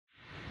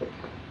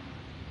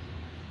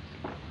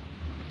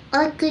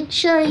I could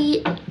show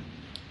you,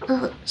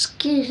 oh,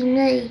 excuse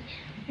me.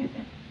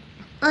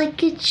 I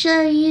could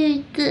show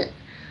you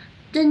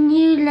the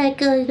new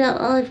Lego that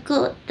I've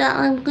got that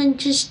I'm going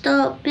to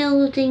start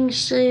building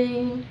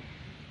soon.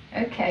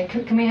 Okay,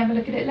 can we have a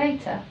look at it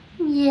later?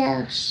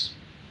 Yes.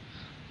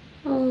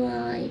 All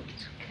right.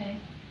 Okay.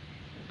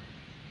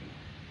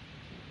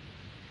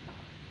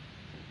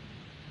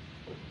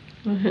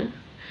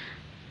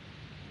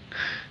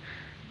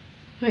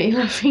 What are you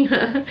laughing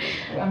at?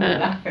 I'm not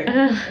laughing.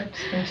 I've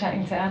just been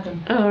chatting to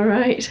Adam. Oh,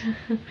 right.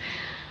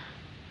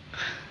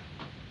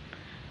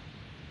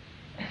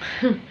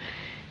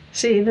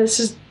 See, this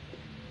is...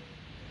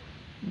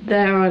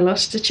 There I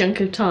lost a chunk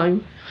of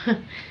time.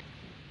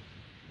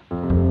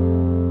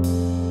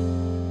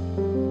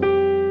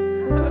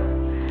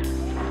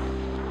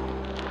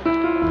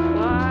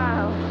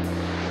 Wow.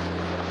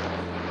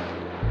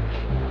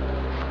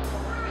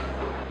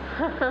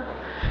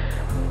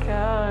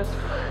 God.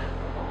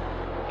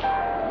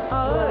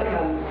 Oh,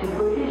 Welcome to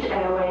British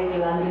Airways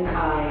London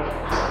Eye.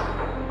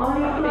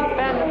 Big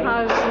Ben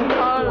House in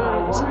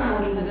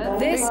Parliament.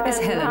 This is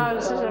Helen.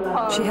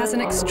 She has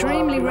an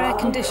extremely rare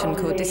condition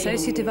called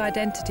Dissociative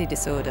Identity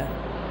Disorder,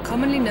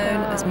 commonly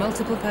known as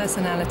multiple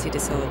personality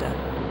disorder.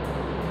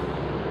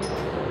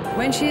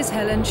 When she is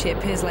Helen, she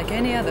appears like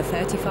any other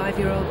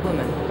 35-year-old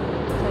woman.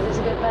 So this is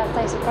a good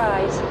birthday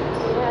surprise.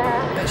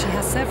 Yeah. But she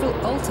has several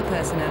alter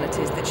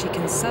personalities that she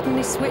can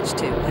suddenly switch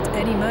to at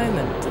any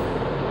moment.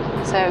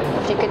 So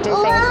if you could do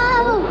things...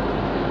 Wow!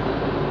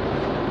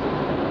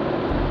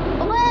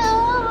 Where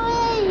are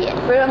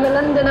we? We're on the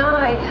London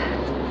Eye.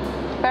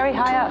 Very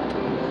high up.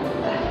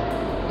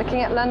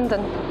 Looking at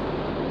London.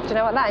 Do you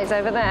know what that is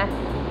over there?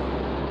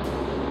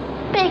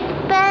 Big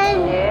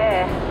Ben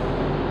Yeah,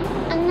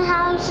 and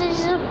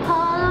Houses of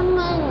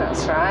Parliament.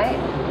 that's right.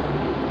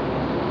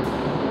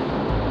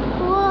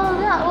 Whoa,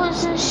 that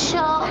was a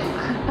shock.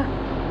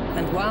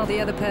 And while the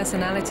other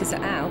personalities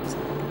are out,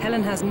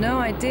 Helen has no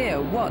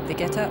idea what they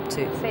get up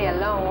to. See a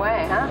long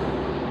way, huh?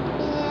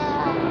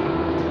 Yeah.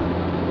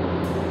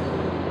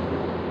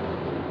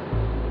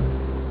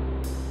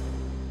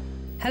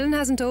 Helen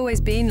hasn't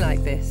always been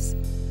like this.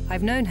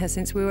 I've known her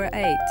since we were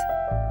 8.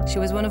 She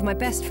was one of my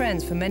best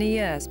friends for many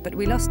years, but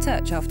we lost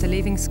touch after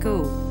leaving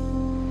school.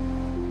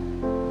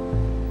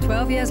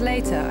 12 years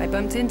later, I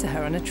bumped into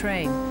her on a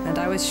train, and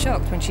I was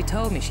shocked when she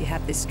told me she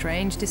had this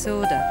strange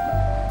disorder.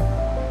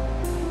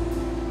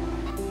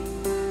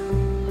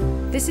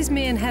 This is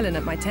me and Helen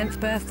at my 10th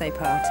birthday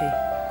party.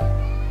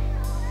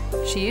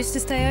 She used to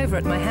stay over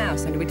at my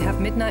house, and we'd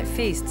have midnight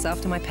feasts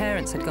after my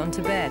parents had gone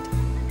to bed.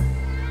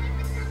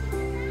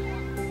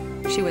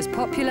 She was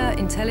popular,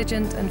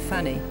 intelligent, and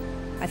funny.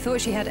 I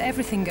thought she had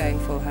everything going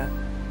for her.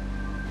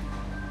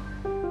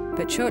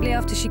 But shortly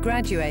after she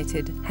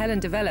graduated, Helen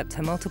developed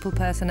her multiple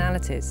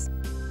personalities.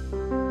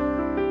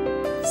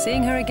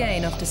 Seeing her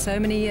again after so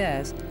many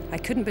years, I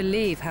couldn't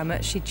believe how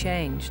much she'd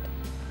changed.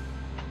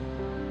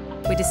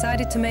 We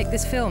decided to make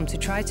this film to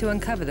try to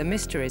uncover the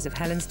mysteries of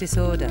Helen's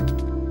disorder.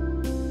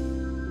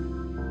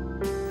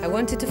 I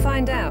wanted to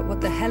find out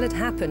what the hell had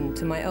happened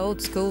to my old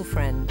school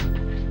friend.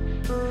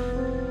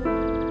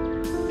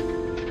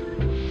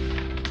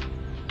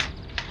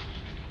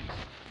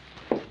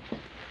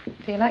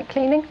 Do you like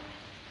cleaning?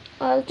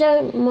 I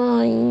don't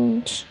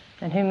mind.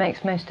 And who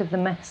makes most of the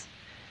mess?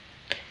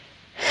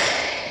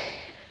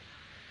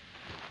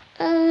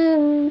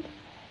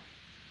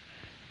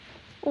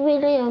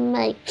 William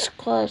makes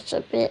quite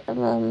a bit of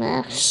a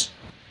mess.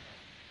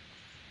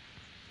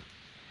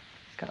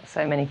 He's got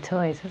so many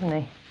toys, hasn't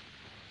he?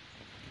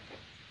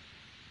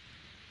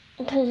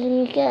 Because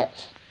he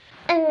gets...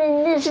 And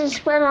then this is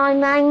when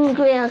I'm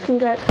angry, I can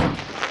go...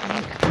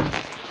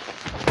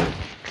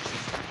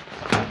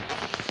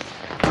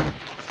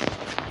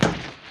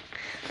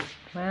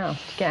 Wow, you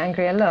get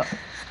angry a lot.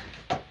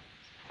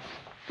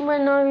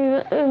 When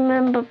I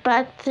remember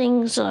bad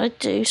things I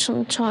do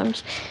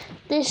sometimes.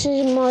 This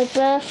is my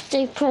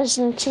birthday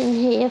present in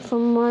here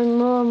from my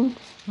mum.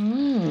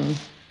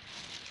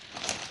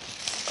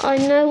 I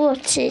know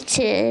what it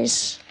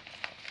is.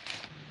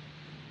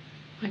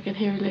 I can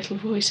hear a little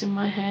voice in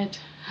my head.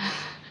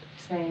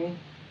 Saying?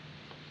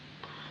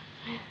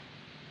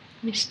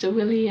 Mr.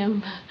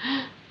 William.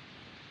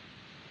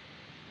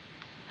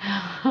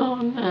 Oh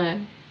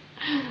no.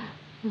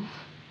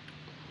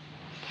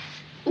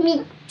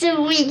 Mr.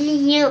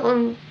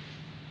 William.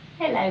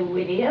 Hello,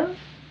 William.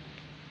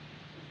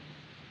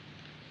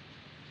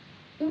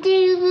 Do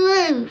you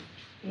know?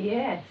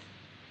 Yes.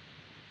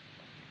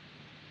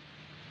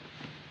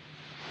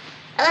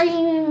 I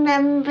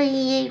remember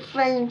you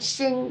from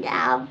St.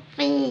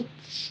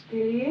 Alfred's. Do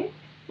you?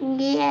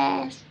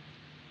 Yes.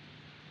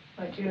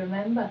 What do you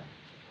remember?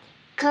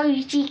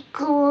 Cozy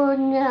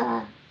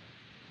Corner.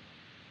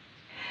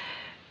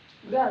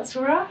 That's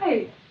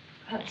right.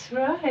 That's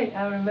right.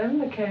 I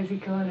remember Cozy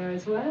Corner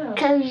as well.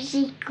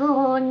 Cozy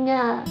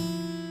Corner.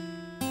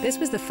 This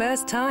was the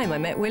first time I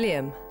met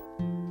William.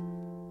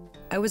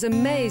 I was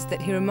amazed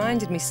that he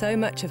reminded me so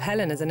much of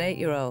Helen as an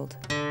 8-year-old.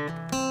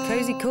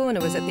 Cosy Corner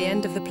was at the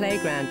end of the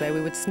playground where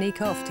we would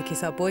sneak off to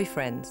kiss our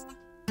boyfriends.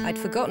 I'd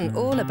forgotten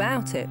all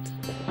about it.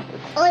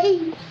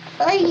 I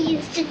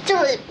used to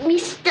talk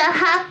Mr.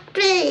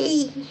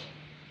 Happy.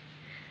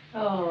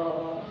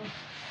 Oh.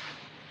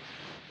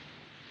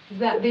 Is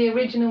that the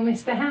original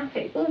Mr.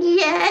 Happy?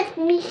 Yes,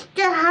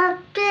 Mr.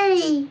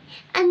 Happy.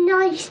 And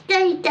I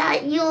stayed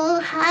at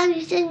your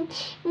house and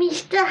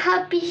Mr.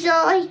 Happy's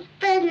eyes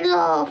fell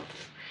off.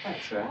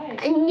 That's right.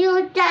 And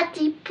your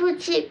daddy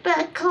put it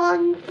back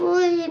on for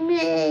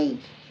me.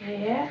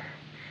 Yeah.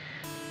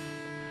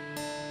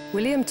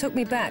 William took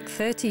me back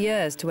 30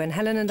 years to when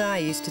Helen and I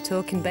used to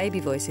talk in baby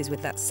voices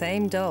with that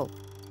same doll.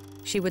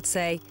 She would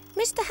say,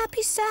 "Mr.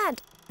 Happy's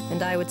sad."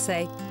 And I would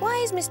say, "Why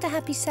is Mr.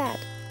 Happy sad?"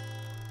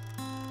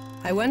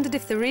 I wondered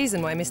if the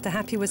reason why Mr.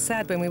 Happy was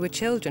sad when we were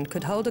children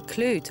could hold a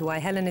clue to why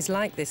Helen is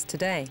like this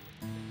today.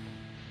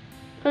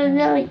 I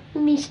like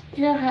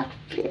Mr.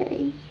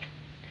 Happy.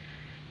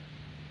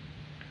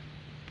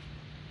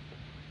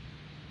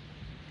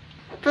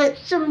 But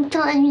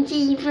sometimes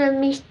even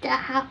Mr.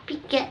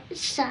 Happy gets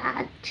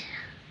sad.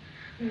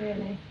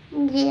 Really?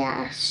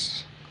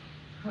 Yes.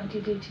 What do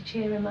you do to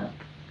cheer him up?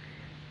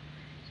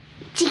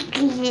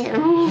 Tickle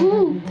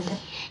him.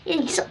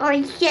 Yes, I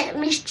get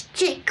Mr.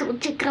 Tickle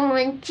to come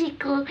and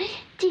tickle.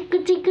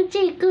 Tickle, tickle,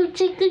 tickle,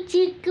 tickle,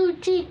 tickle,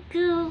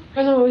 tickle.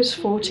 When I was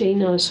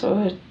 14, I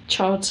saw a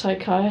child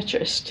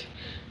psychiatrist,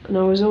 and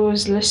I was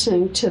always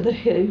listening to The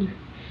Who,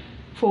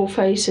 Four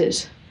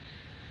Faces.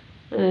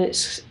 And it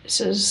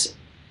says,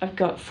 I've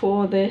got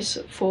 4 this,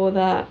 4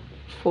 that,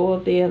 4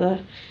 the other,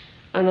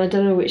 and I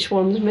don't know which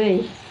one's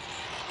me.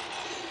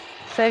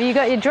 So have you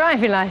got your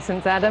driving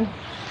licence, Adam?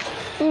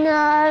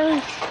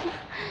 No.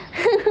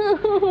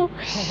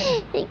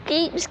 It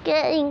keeps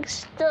getting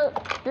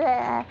stuck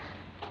there.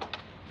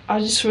 I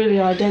just really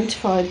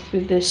identified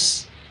with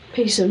this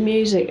piece of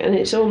music, and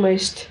it's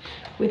almost,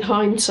 with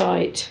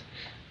hindsight,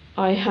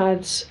 I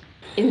had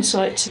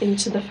insights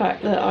into the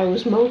fact that I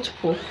was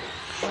multiple.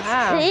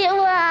 Wow.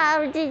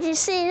 Wow, did you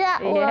see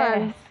that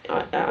one?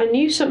 I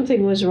knew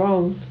something was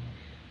wrong,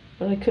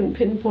 but I couldn't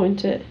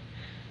pinpoint it.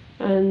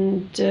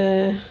 And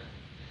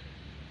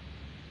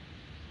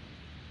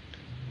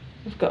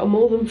I've got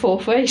more than 4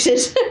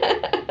 faces.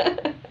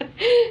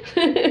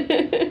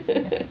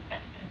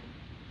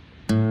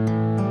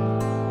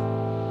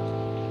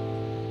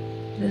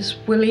 There's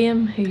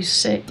William, who's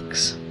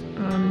 6,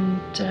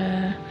 and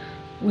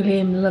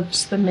William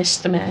loves the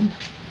Mr. Men.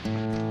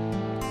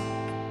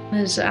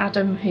 There's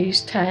Adam,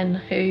 who's 10,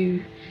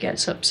 who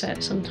gets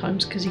upset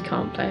sometimes because he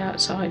can't play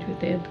outside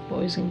with the other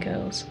boys and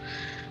girls.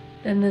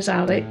 Then there's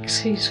Alex,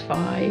 who's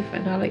 5,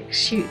 and Alex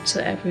shoots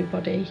at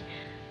everybody,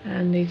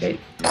 and he goes...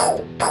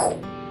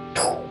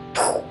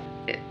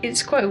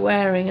 It's quite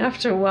wearing.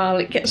 After a while,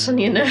 it gets on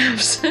your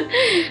nerves.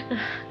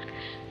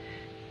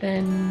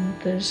 Then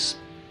there's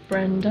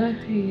Brenda,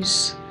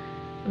 who's...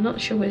 I'm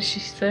not sure whether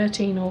she's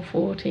 13 or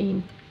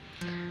 14.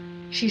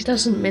 She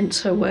doesn't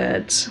mince her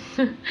words.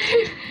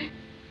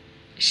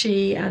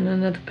 She and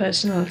another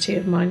personality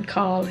of mine,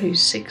 Carl,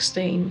 who's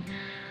 16,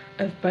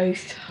 have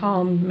both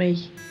harmed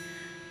me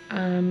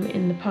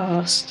in the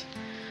past.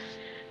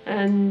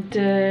 And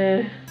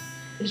there's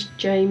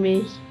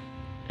Jamie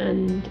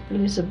and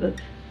Elizabeth,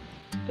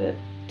 but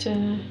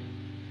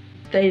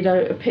they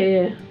don't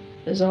appear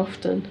as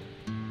often.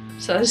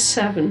 So that's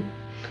 7.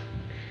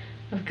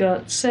 I've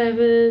got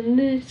 7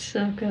 this,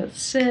 I've got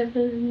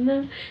 7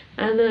 that,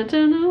 and I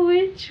don't know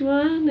which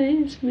one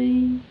is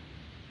me.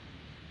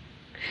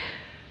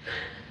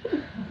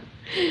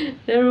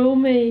 They're all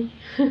me.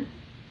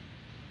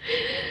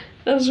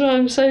 That's why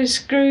I'm so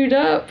screwed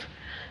up.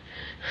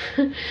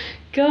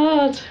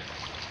 God.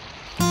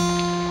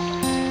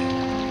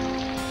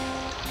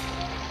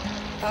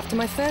 After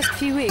my first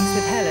few weeks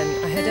with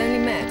Helen, I had only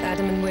met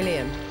Adam and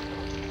William.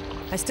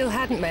 I still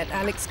hadn't met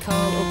Alex,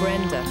 Carl or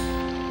Brenda.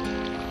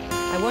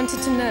 I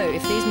wanted to know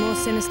if these more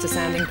sinister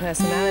sounding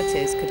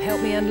personalities could help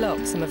me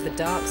unlock some of the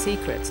dark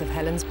secrets of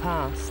Helen's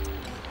past.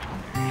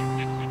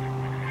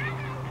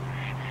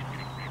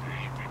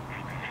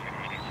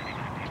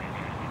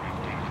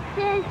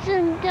 There's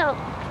some dog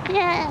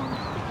there.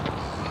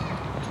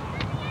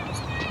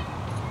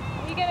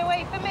 Are you going to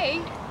wait for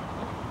me?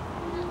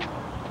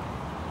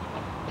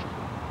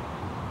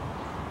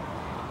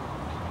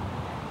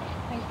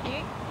 Thank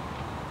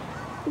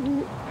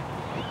you.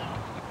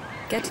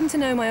 Getting to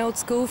know my old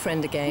school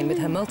friend again with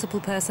her multiple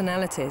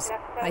personalities,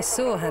 I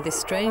saw how this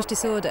strange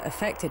disorder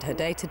affected her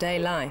day-to-day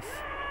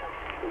life.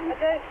 I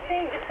don't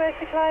think you're supposed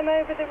to climb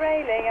over the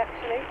railing,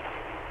 actually.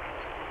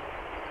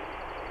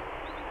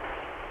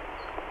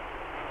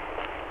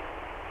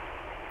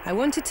 I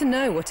wanted to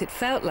know what it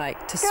felt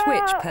like to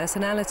switch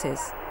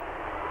personalities.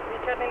 Are you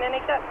cuddling any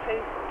duck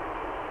food?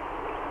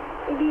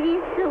 A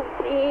little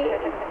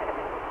bit.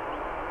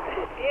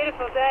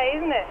 Beautiful day,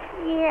 isn't it?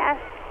 Yes.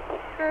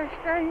 The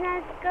sun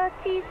has got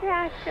his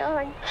hat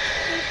on.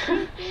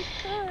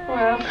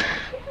 Well,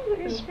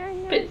 it's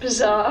a bit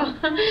bizarre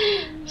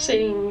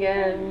seeing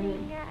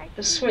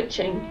the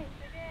switching.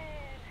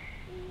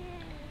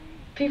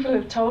 people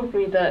have told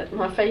me that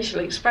my facial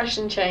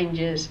expression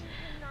changes,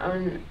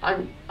 and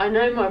I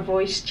know my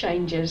voice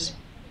changes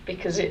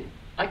because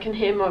I can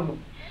hear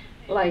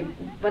like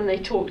when they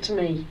talk to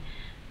me,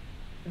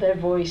 their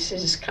voice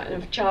is kind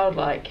of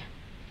childlike,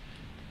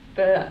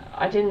 but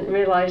I didn't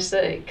realise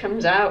that it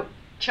comes out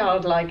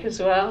childlike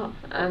as well,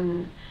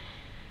 and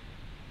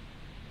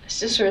it's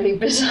just really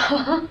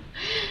bizarre.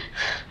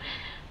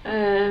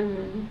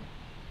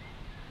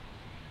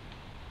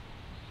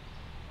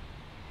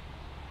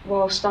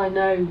 Whilst I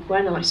know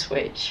when I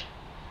switch,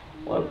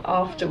 well,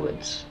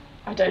 afterwards,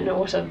 I don't know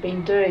what I've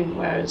been doing,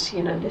 whereas,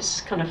 you know,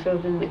 this kind of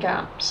filled in the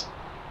gaps.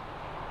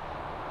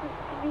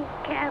 Be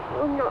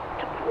careful not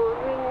to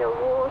fall in the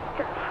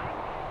water.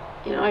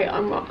 You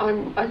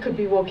know, I could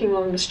be walking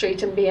along the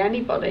street and be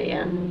anybody,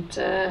 and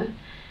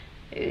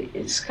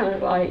it's kind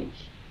of like,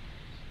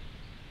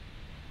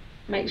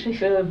 makes me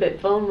feel a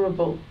bit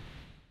vulnerable.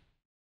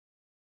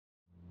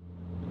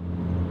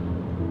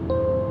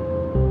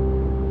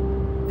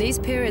 These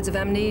periods of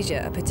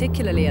amnesia are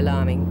particularly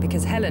alarming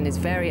because Helen is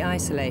very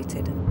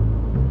isolated.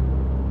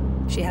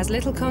 She has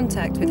little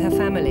contact with her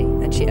family,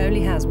 and she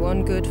only has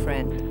one good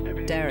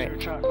friend,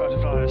 Derek.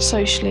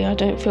 Socially, I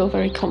don't feel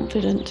very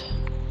confident,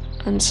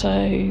 and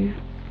so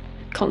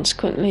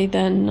consequently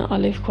then I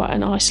live quite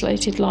an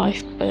isolated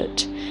life,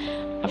 but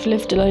I've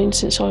lived alone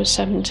since I was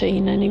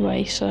 17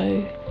 anyway,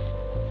 so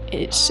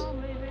it's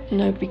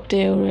no big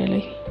deal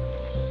really.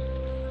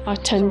 I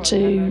tend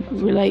to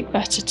relate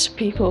better to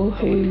people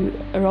who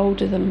are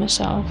older than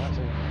myself.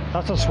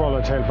 That's a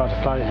swallowtail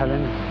butterfly,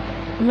 Helen.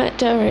 I met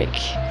Derek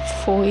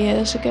 4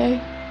 years ago.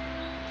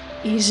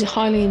 He's a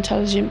highly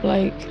intelligent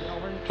bloke,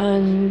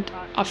 and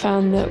I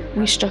found that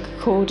we struck a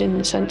chord in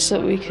the sense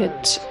that we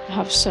could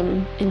have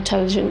some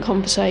intelligent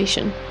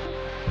conversation.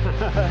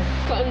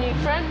 Got a new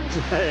friend?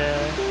 Yeah.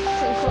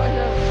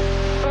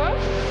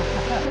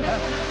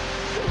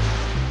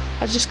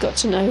 I just got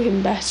to know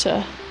him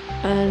better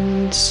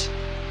and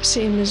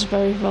see him as a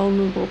very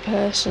vulnerable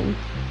person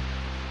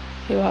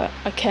who I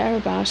care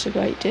about a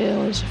great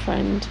deal as a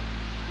friend.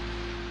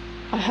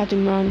 I had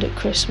him round at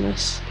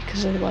Christmas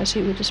because otherwise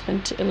he would have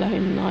spent it alone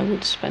and I would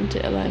have spent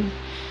it alone.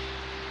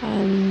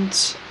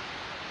 And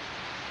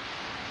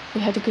we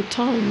had a good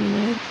time, you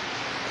know.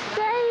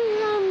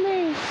 Stay on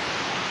me.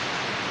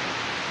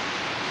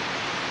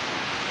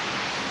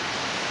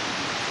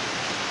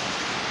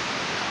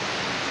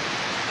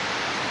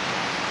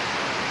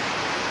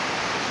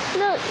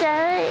 Look,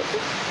 Derek.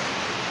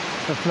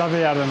 That's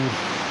lovely, Adam.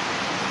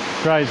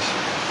 Great.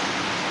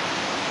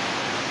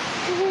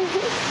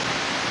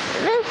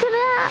 Look at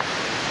that.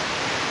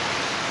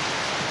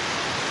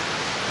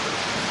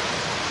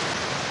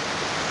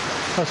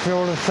 Must be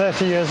older than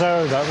 30 years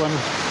old, that one.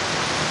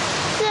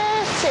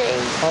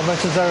 30.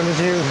 Almost as old as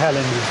you,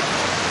 Helen.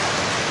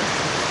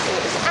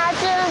 It's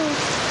Adam.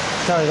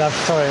 Sorry,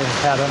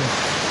 Adam.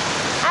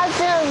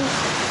 Adam.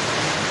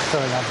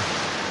 Sorry, Adam.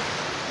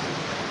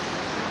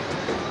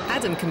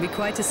 Adam can be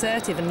quite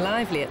assertive and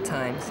lively at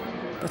times,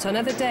 but on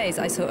other days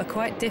I saw a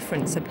quite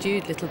different,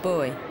 subdued little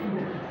boy.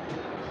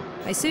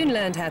 I soon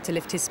learned how to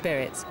lift his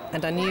spirits,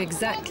 and I knew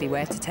exactly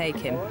where to take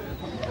him.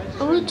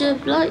 I would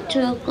have liked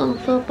to have gone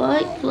for a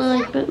bike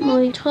ride, but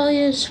my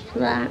tyre's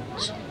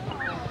flat.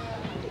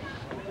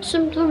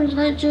 Sometimes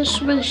I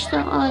just wish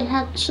that I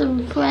had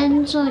some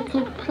friends I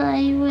could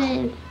play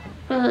with,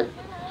 but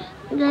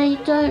they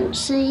don't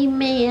see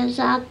me as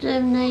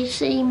Adam, they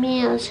see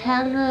me as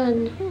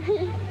Helen.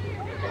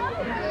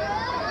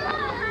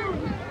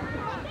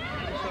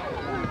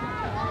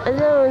 I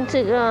don't want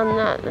to go on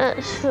that,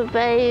 that's for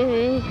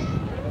babies.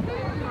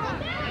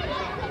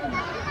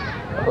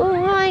 Or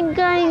am I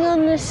going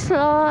on the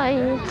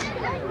slide?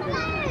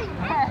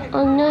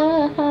 I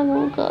know I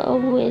haven't got a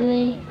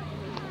willy,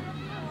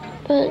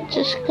 but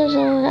just because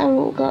I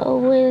haven't got a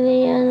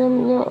willy and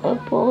I'm not a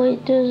boy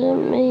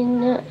doesn't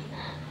mean that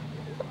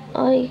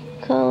I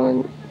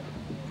can't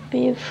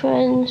be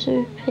friends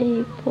with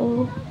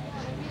people.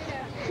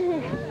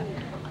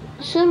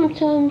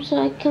 Sometimes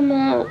I come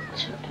out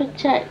to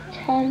protect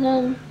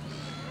Helen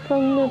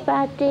from the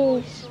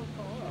baddies,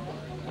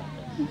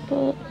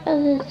 but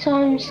other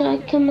times I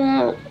come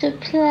out to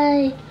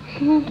play.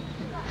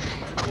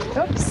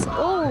 Oops.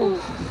 Oh,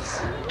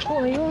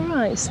 are you all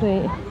right,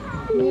 sweet?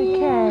 Are you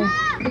okay?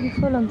 Did you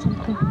fall on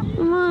something?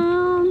 My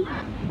arm.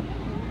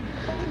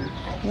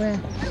 Where?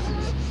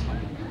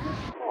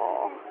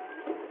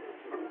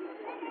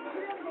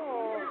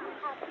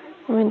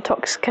 I'm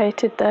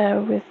intoxicated there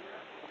with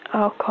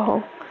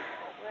alcohol,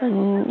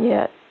 and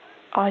yet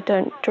I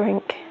don't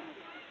drink.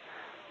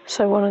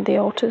 So one of the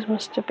alters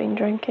must have been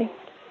drinking.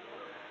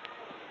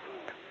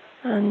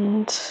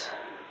 And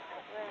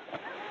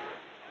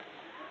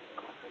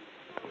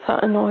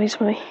that annoys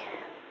me.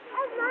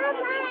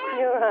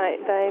 You're right,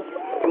 babe.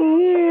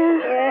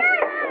 Yeah.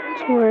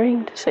 It's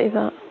worrying to see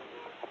that.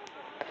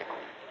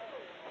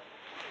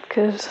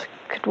 Because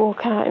I could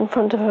walk out in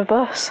front of a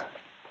bus.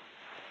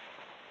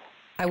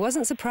 I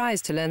wasn't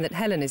surprised to learn that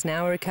Helen is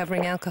now a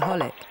recovering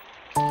alcoholic.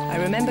 I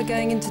remember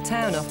going into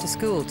town after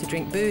school to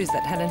drink booze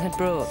that Helen had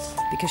brought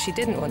because she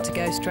didn't want to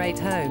go straight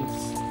home.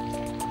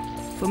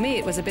 For me,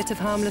 it was a bit of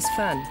harmless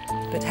fun,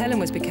 but Helen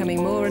was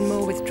becoming more and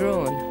more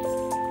withdrawn.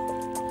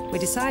 We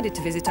decided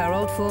to visit our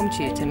old form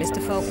tutor,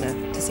 Mr.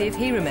 Faulkner, to see if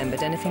he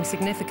remembered anything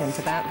significant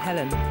about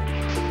Helen.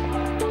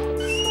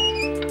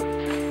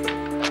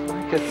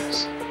 My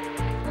goodness.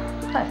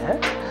 Hello.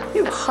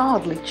 You've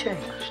hardly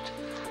changed.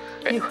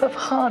 You have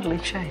hardly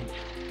changed.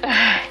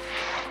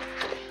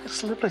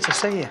 It's lovely to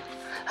see you.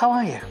 How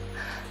are you?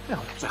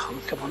 Oh,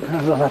 come on.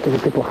 I'll have to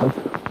give people a hug.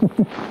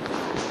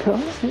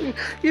 Come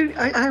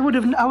on. I would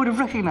have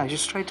recognised you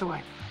straight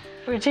away.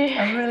 Would you?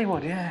 I really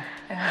would, yeah.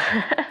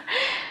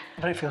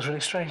 But it feels really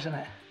strange, doesn't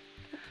it?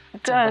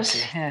 It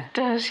does. Yeah.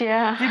 Does,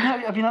 yeah.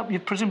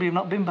 Presumably you've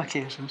not been back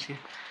here since you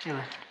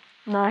left?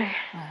 No.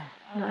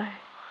 No.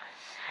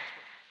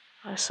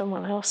 Oh,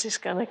 someone else is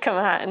going to come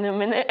out in a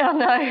minute, I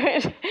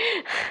know.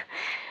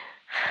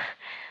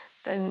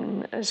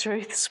 Then, as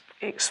Ruth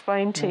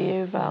explained to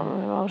you about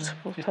the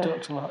multiple... She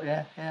talked a lot,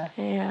 yeah.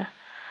 Yeah.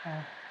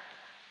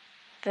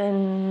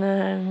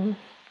 Then...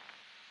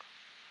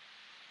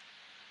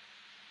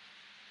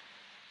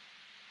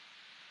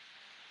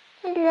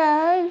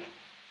 Hello?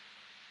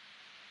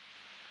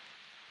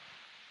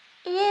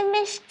 You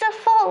Mr.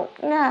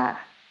 Faulkner?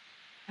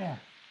 Yeah.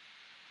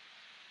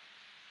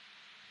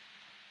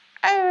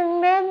 I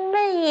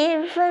remember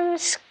you from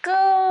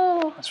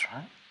school. That's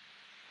right.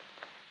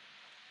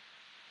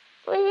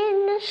 We're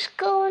in the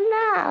school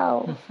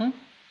now. Mm-hmm.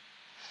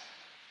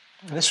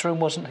 This room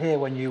wasn't here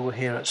when you were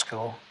here at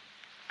school.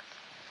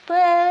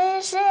 Where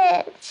is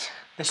it?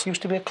 This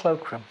used to be a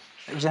cloakroom.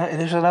 It was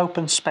an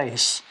open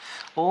space.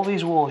 All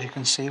these walls you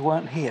can see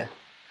weren't here.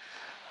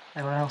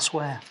 They were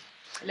elsewhere.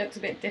 It looks a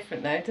bit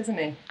different though, doesn't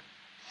he?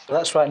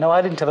 That's right. No,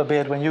 I didn't have a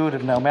beard when you would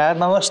have known me. I had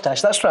my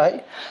moustache. That's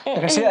right.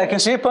 I can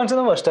see a point in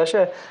the moustache,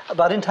 yeah. But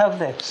I didn't have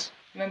this.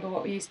 Remember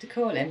what we used to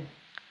call him?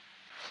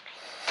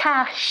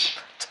 Tash.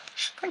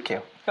 Thank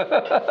you.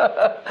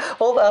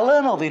 I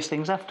learn all these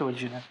things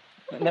afterwards, you know.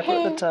 Never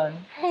at the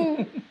time.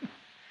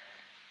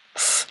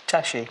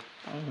 Tashi.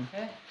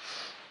 Yeah.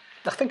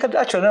 I think I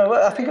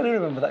do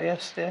remember that,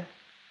 yes, yeah.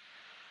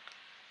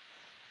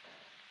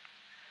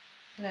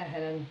 Hello,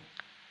 Helen.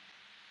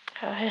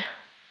 Hi.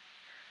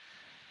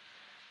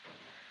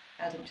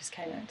 Adam just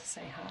came out to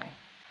say hi.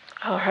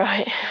 All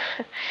right.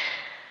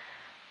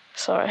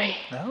 Sorry.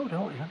 No,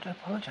 don't. You don't have to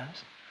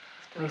apologise.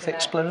 Ruth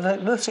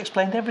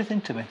explained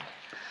everything to me.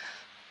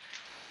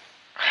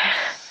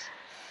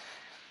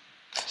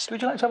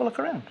 Would you like to have a look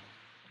around?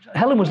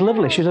 Helen was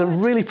lovely. She's a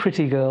really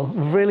pretty girl,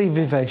 really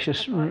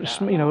vivacious,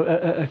 you know,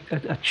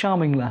 a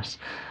charming lass.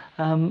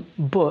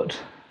 But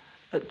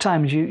at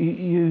times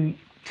you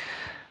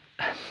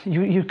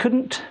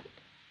couldn't,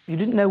 you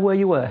didn't know where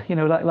you were. You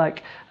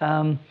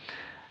know,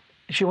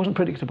 she wasn't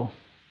predictable.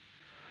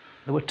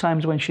 There were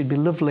times when she'd be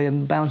lovely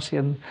and bouncy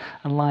and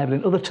lively,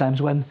 and other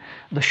times when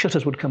the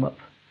shutters would come up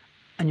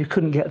and you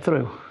couldn't get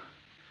through.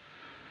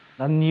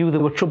 I knew there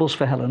were troubles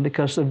for Helen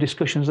because of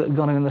discussions that had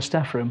gone on in the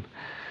staff room.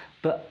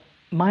 But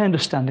my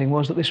understanding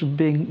was that this was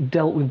being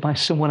dealt with by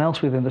someone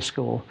else within the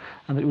school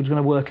and that it was going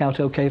to work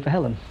out okay for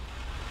Helen.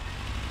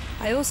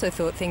 I also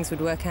thought things would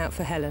work out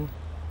for Helen,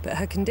 but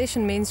her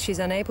condition means she's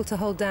unable to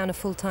hold down a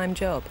full-time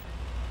job.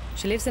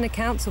 She lives in a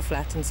council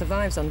flat and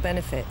survives on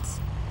benefits.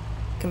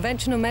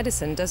 Conventional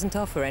medicine doesn't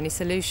offer any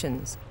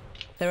solutions.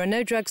 There are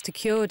no drugs to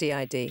cure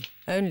DID,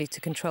 only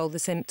to control the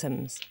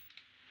symptoms.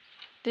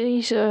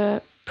 These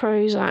are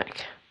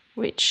Prozac,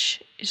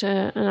 which is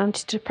an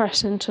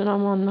antidepressant, and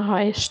I'm on the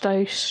highest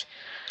dose,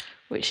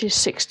 which is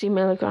 60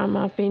 milligram.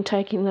 I've been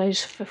taking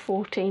those for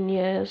 14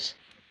 years.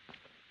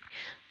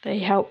 They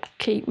help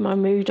keep my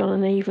mood on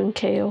an even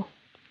keel.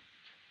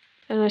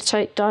 Then I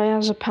take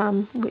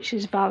diazepam, which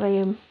is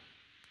Valium.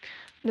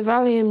 The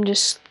Valium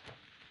just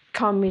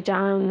calm me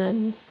down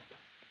and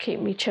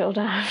keep me chilled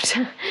out.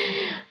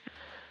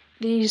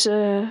 These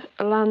are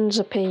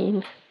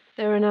olanzapine.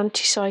 They're an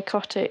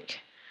antipsychotic.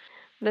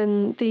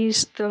 Then the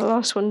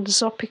last one,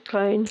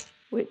 Zopiclone,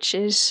 which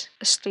is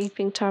a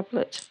sleeping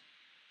tablet.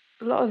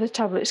 A lot of the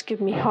tablets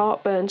give me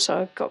heartburn,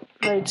 so I've got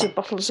loads of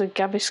bottles of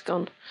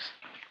Gaviscon.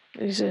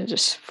 These are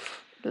just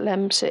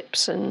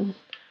Lemsips and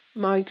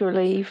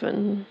Migraleave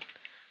and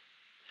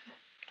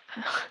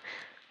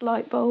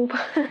light bulb.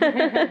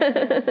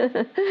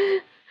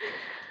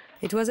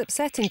 It was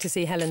upsetting to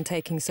see Helen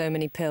taking so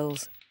many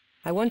pills.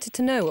 I wanted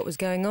to know what was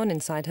going on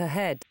inside her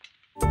head.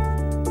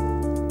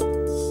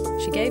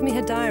 She gave me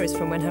her diaries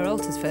from when her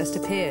alters first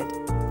appeared.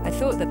 I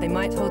thought that they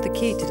might hold the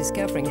key to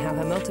discovering how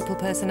her multiple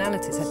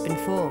personalities had been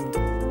formed.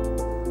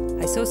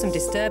 I saw some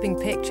disturbing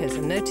pictures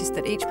and noticed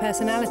that each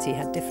personality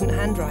had different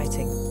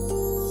handwriting.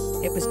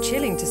 It was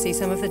chilling to see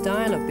some of the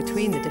dialogue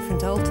between the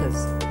different alters.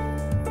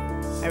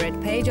 I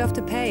read page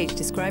after page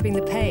describing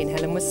the pain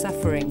Helen was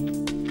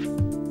suffering.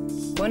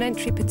 One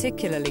entry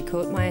particularly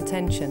caught my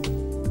attention.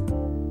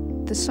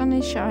 The sun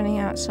is shining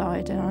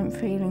outside and I'm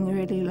feeling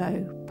really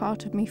low.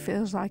 Part of me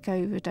feels like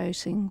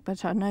overdosing,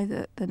 but I know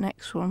that the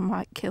next one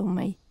might kill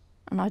me,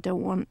 and I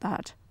don't want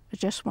that. I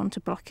just want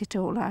to block it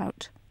all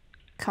out.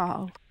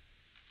 Carl.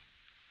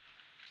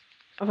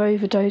 I've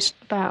overdosed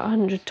about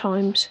 100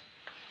 times.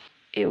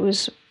 It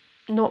was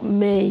not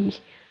me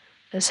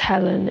as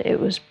Helen, it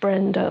was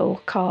Brenda or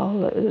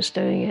Carl that was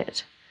doing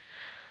it.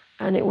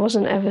 And it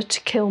wasn't ever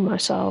to kill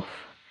myself,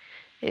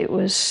 it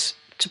was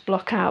to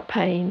block out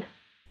pain.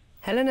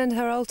 Helen and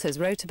her alters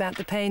wrote about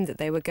the pain that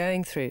they were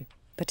going through,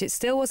 but it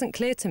still wasn't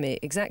clear to me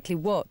exactly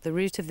what the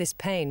root of this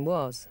pain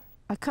was.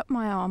 I cut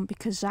my arm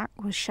because Zach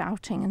was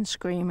shouting and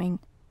screaming,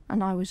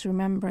 and I was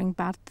remembering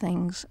bad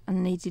things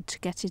and needed to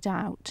get it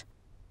out.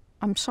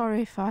 I'm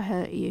sorry if I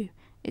hurt you.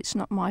 It's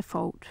not my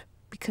fault,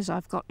 because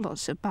I've got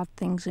lots of bad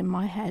things in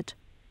my head.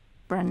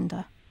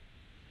 Brenda.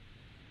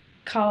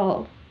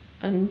 Carl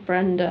and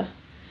Brenda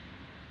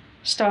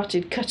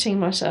started cutting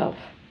myself.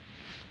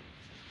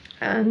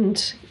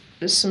 And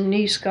there's some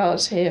new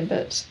scars here,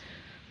 but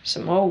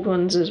some old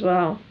ones as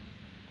well.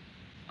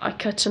 I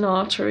cut an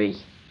artery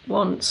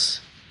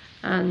once,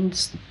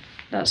 and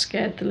that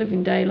scared the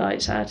living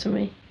daylights out of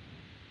me.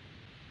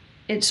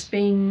 It's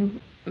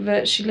been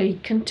virtually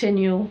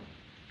continual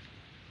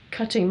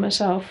cutting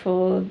myself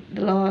for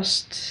the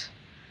last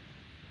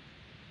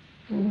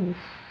 10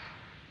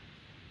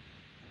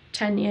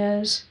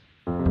 years.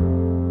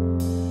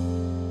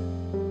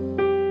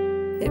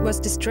 It was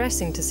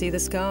distressing to see the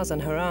scars on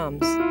her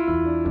arms.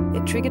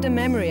 It triggered a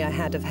memory I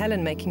had of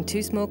Helen making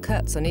 2 small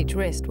cuts on each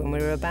wrist when we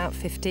were about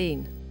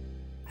 15.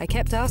 I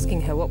kept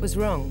asking her what was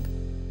wrong,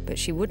 but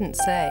she wouldn't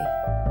say.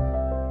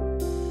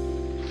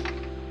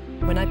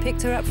 When I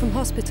picked her up from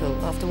hospital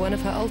after one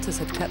of her alters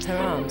had cut her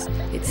arms,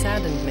 it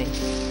saddened me.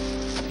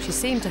 She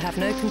seemed to have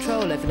no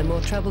control over the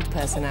more troubled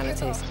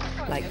personalities,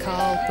 like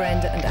Carl,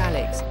 Brenda and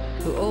Alex,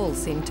 who all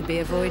seemed to be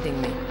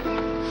avoiding me.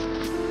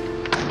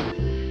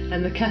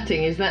 And the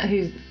cutting, is that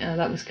who's... Oh,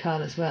 that was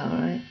Carl as well,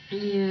 right?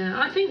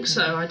 Yeah, I think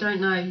so. I don't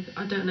know.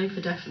 I don't know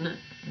for definite.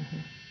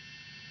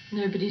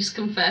 Nobody's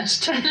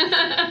confessed.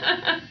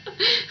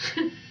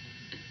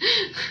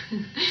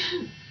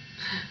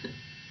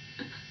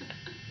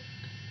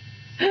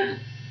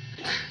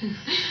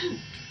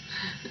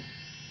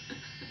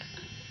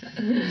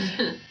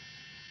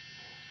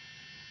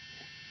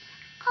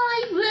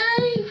 Hi,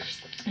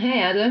 Ruth.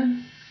 Hey,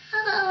 Adam.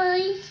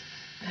 Hi.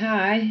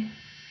 Hi.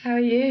 How are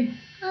you?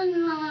 I'm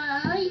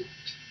alright.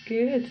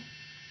 Good.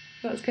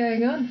 What's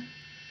going on?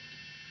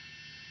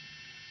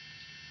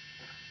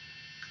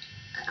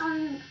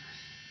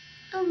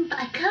 I'm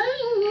back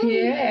home.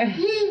 Yeah.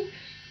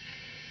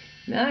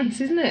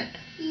 Nice, isn't it?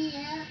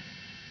 Yeah.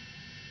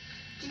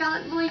 Do you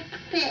like my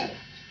bed?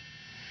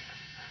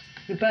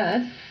 The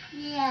bird?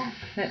 Yeah.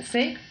 Let's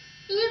see.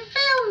 Are you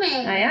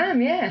filming? I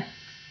am, yeah.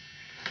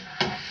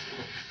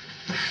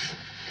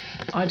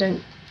 I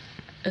don't,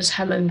 as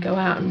Helen, go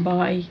out and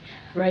buy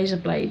razor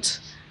blades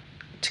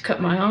to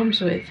cut my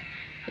arms with.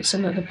 It's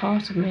another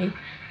part of me,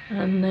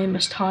 and they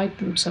must hide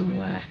them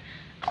somewhere.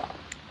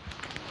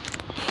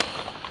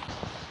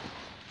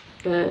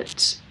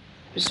 But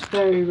it was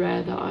very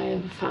rare that I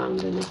ever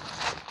found any.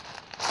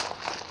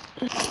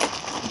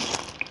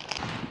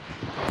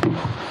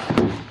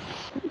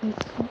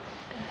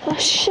 Oh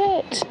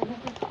shit!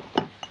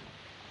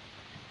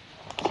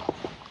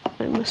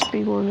 It must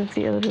be one of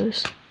the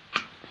others.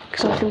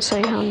 Because I can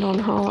say hand on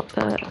heart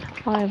that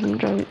I haven't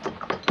drunk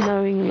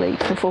knowingly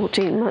for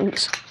 14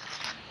 months.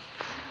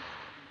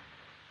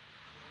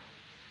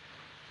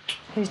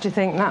 Who do you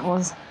think that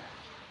was?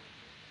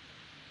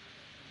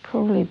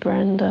 Probably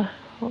Brenda,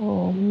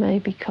 or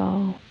maybe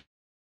Carl.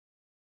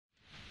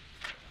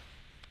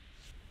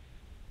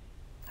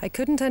 I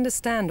couldn't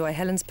understand why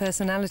Helen's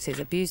personalities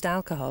abused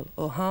alcohol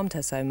or harmed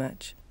her so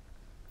much.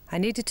 I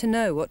needed to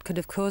know what could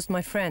have caused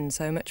my friend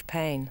so much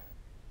pain.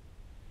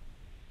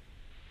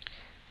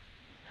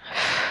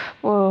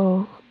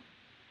 Well,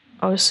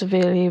 I was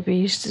severely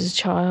abused as a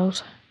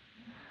child.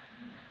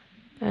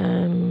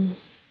 And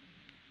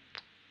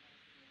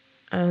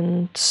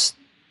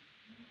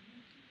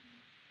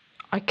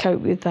I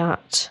coped with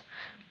that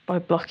by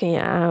blocking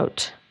it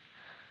out.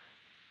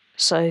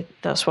 So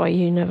that's why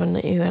you never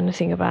knew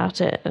anything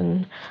about it,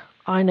 and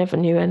I never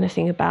knew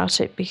anything about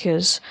it,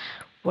 because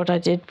what I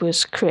did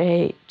was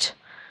create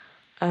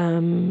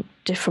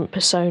different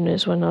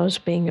personas when I was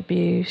being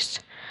abused,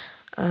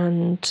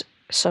 and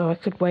so I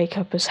could wake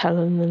up as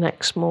Helen the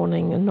next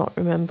morning and not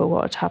remember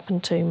what had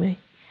happened to me.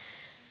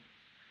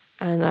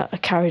 And I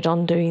carried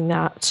on doing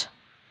that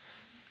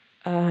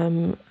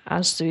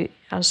as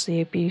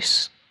the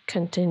abuse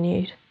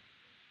continued.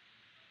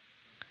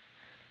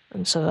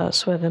 And so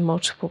that's where the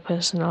multiple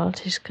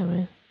personalities come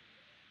in.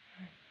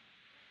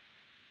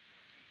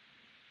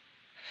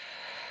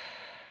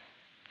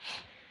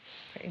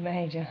 Pretty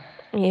major.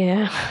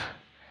 Yeah.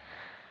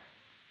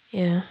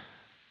 Yeah.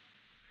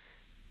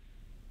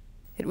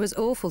 It was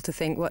awful to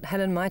think what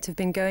Helen might have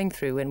been going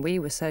through when we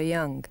were so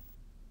young.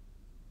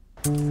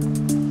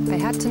 I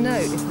had to know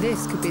if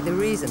this could be the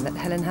reason that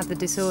Helen had the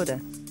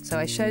disorder, so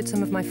I showed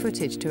some of my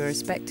footage to a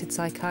respected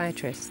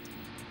psychiatrist.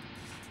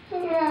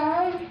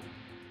 Hello.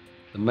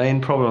 The main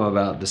problem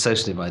about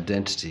dissociative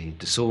identity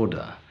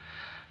disorder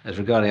as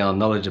regarding our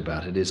knowledge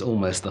about it, is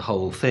almost the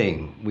whole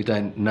thing. We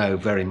don't know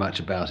very much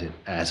about it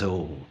at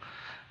all.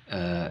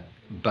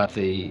 But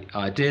the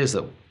ideas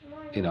that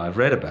I've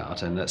read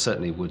about, and that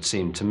certainly would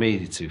seem to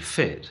me to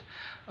fit,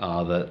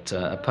 are that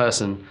a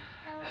person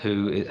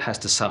who has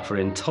to suffer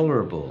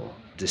intolerable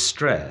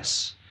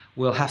distress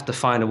will have to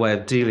find a way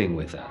of dealing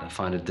with that,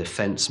 find a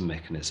defense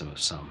mechanism of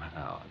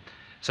somehow.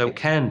 So it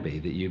can be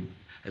that you,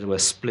 as it were,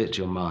 split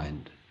your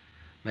mind,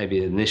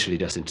 maybe initially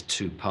just into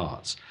two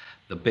parts,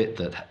 the bit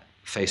that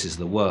faces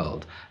the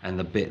world and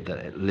the bit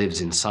that lives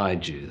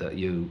inside you, that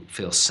you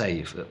feel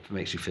safe, that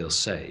makes you feel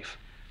safe.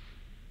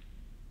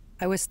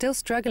 I was still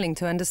struggling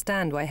to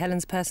understand why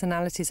Helen's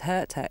personalities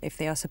hurt her if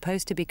they are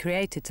supposed to be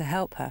created to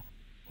help her,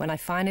 when I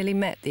finally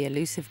met the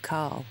elusive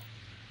Carl.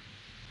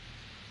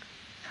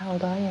 How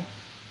old are you?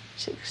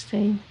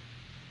 16.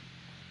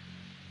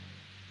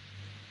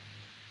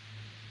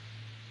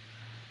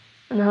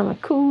 And I'm a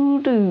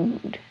cool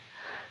dude.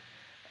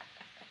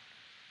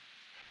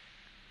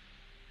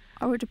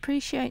 I would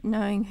appreciate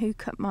knowing who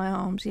cut my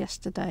arms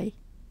yesterday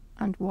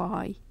and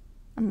why,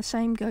 and the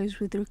same goes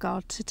with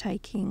regard to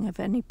taking of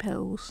any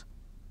pills.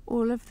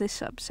 All of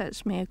this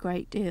upsets me a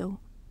great deal.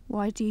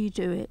 Why do you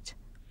do it?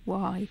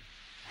 Why?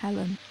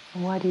 Helen.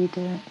 Why do you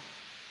do it?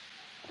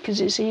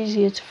 Because it's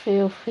easier to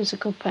feel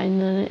physical pain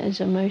than it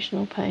is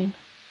emotional pain.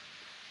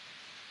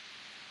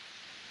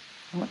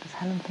 And what does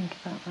Helen think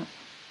about that?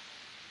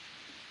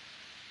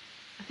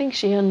 I think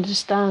she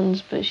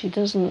understands, but she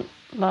doesn't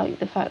like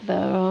the fact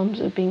that her arms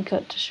have been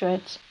cut to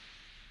shreds.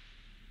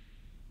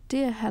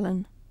 Dear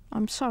Helen,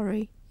 I'm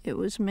sorry, it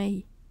was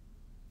me.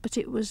 But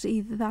it was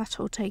either that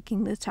or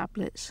taking the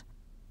tablets.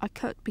 I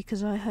cut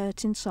because I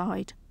hurt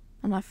inside,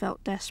 and I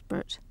felt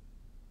desperate.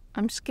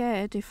 I'm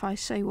scared if I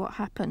say what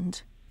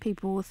happened,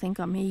 people will think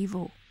I'm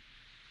evil.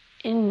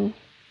 In,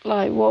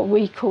 like, what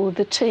we call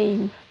the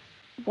team,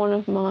 one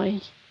of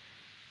my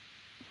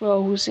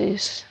roles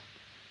is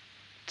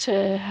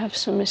to have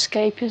some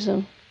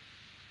escapism.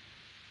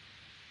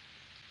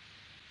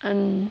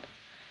 And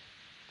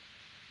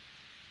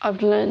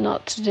I've learned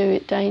not to do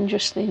it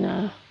dangerously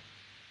now.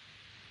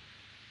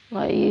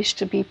 Like, it used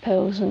to be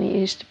pills and it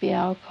used to be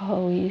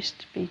alcohol, it used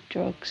to be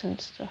drugs and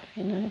stuff,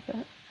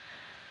 but...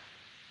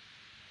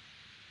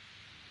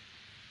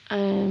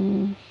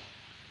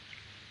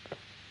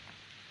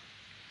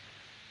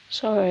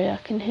 Sorry, I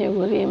can hear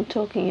William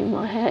talking in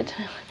my head.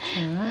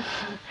 All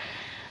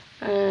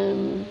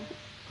right.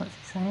 What's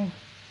he saying?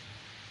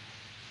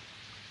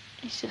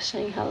 He's just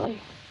saying hello.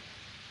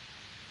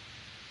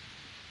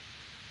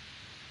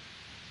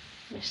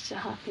 Mr.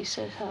 Happy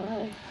says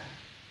hello.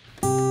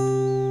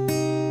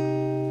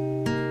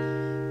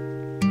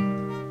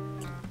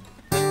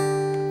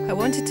 I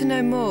wanted to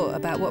know more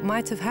about what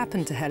might have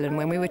happened to Helen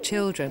when we were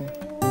children.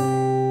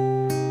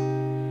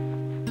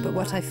 But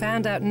what I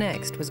found out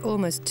next was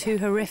almost too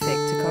horrific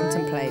to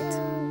contemplate.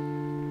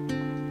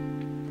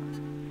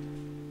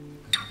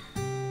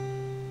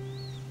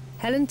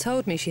 Helen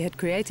told me she had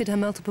created her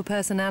multiple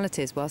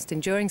personalities whilst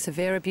enduring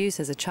severe abuse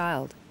as a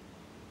child.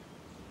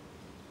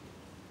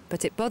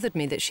 But it bothered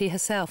me that she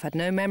herself had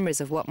no memories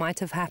of what might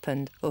have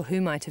happened or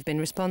who might have been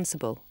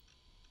responsible.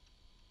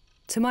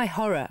 To my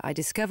horror, I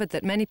discovered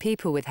that many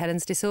people with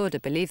Helen's disorder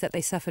believe that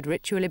they suffered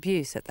ritual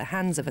abuse at the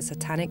hands of a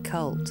satanic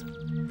cult.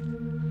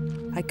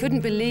 I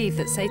couldn't believe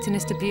that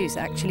Satanist abuse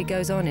actually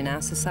goes on in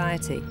our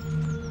society.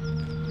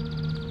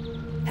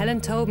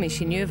 Helen told me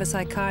she knew of a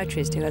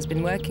psychiatrist who has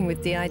been working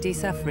with DID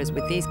sufferers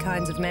with these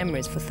kinds of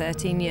memories for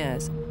 13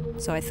 years,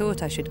 so I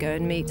thought I should go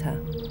and meet her.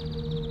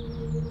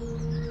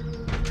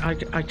 I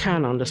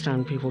can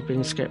understand people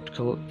being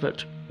sceptical,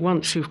 but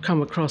once you've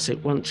come across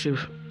it, once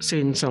you've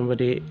seen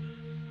somebody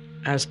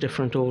as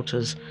different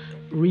alters,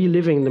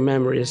 reliving the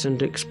memories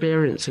and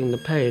experiencing the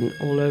pain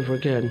all over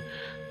again,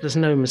 there's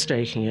no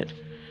mistaking it.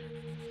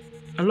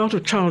 A lot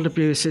of child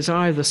abuse is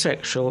either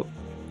sexual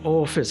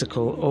or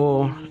physical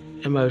or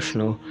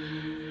emotional,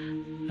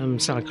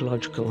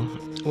 psychological.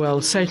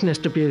 Well,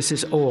 Satanist abuse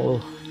is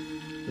all.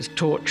 There's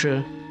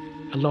torture,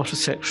 a lot of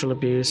sexual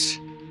abuse.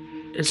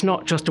 It's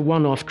not just a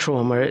one-off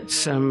trauma,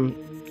 it's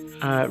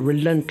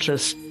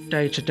relentless,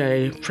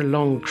 day-to-day,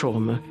 prolonged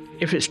trauma.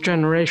 If it's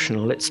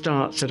generational, it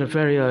starts at a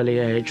very early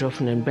age,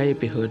 often in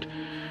babyhood,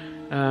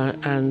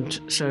 and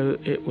so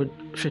it would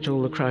fit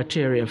all the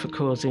criteria for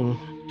causing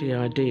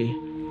DID.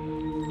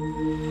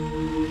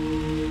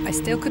 I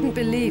still couldn't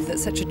believe that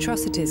such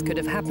atrocities could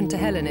have happened to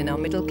Helen in our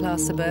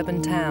middle-class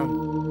suburban town.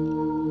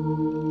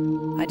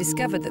 I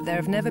discovered that there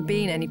have never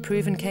been any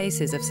proven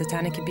cases of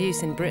satanic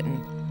abuse in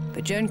Britain,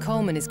 but Joan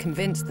Coleman is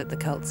convinced that the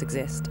cults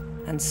exist,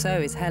 and so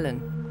is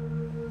Helen.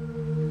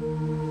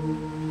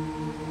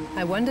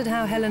 I wondered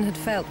how Helen had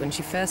felt when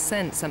she first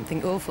sensed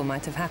something awful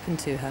might have happened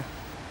to her.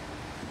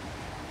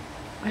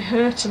 I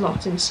hurt a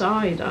lot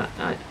inside.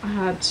 I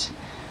had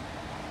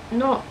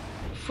not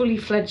fully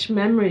fledged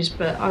memories,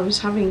 but I was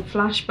having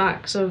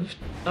flashbacks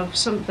of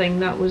something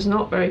that was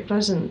not very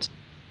pleasant.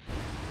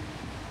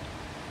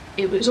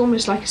 It was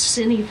almost like a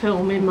cine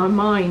film in my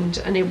mind,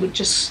 and it would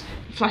just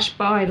flash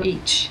by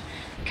each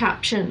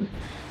caption,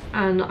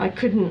 and I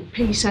couldn't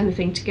piece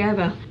anything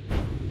together.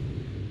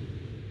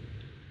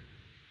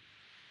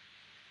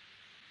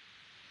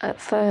 At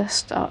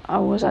first, I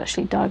was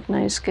actually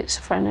diagnosed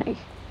schizophrenic.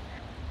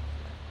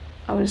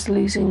 I was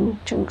losing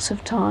chunks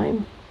of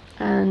time,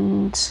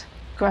 and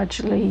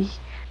gradually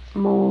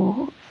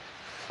more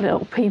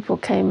little people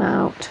came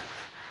out.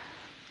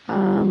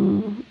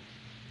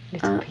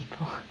 Little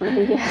people.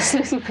 Yes,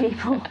 little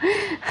people.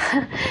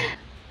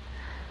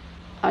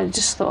 I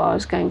just thought I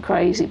was going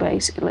crazy,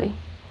 basically.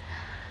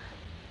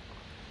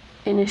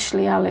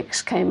 Initially,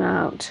 Alex came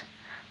out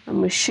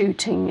and was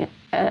shooting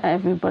at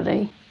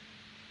everybody.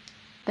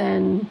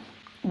 Then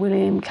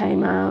William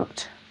came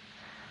out.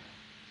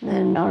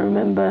 Then I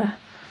remember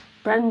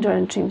Brenda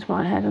entering into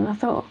my head, and I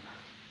thought,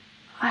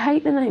 I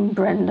hate the name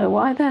Brenda.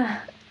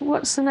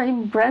 What's the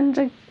name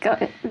Brenda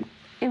got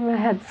in my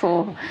head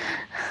for?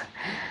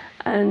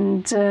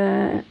 And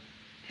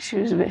she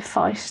was a bit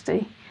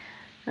feisty.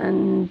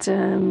 And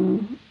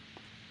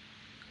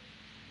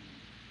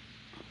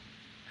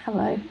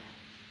hello.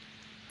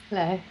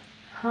 Hello.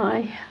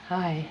 Hi.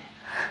 Hi.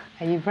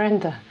 Are you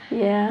Brenda?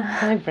 Yeah.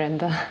 Hi,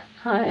 Brenda.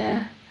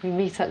 Hi. We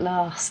meet at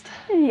last.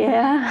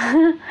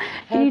 Yeah.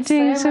 Are you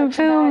doing so some much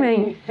about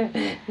filming?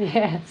 you.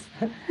 Yes.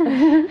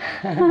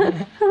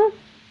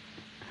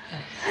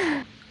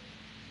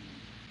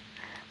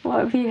 What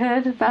have you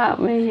heard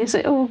about me? Is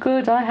it all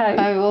good, I hope?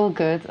 Oh, all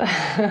good.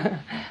 I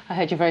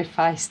heard you're very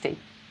feisty.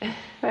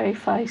 Very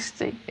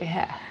feisty.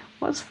 Yeah.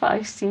 What's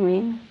feisty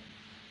mean?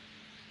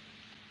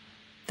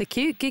 The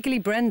cute, giggly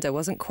Brenda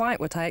wasn't quite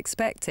what I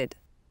expected.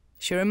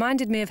 She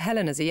reminded me of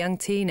Helen as a young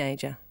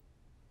teenager.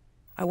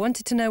 I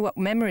wanted to know what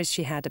memories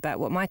she had about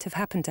what might have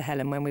happened to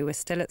Helen when we were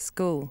still at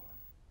school.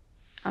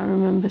 I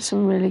remember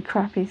some really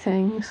crappy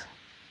things.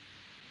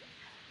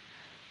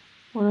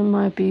 One of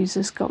my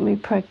abusers got me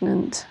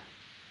pregnant,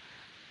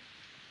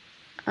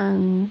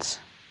 and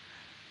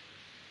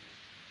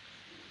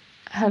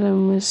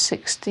Helen was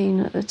 16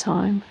 at the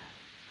time,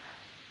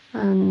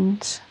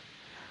 and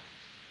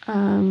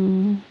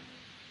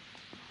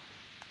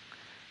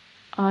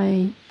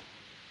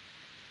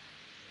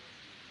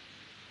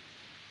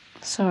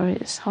sorry,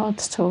 it's hard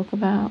to talk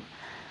about.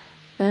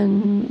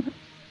 Then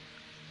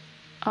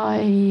I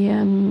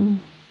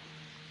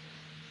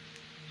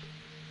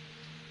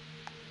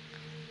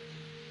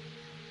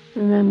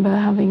remember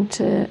having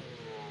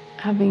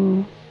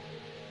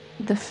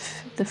the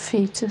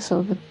fetus,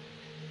 or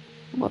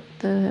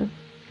the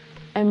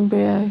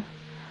embryo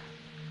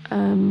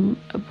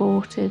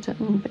aborted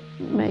and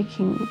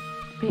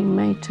being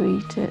made to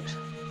eat it.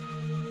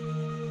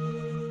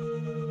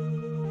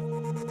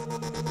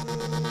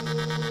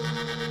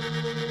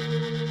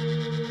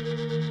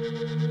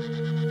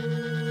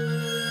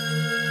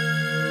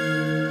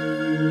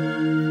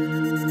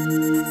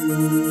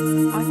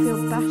 I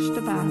feel bashed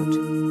about.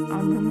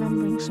 I'm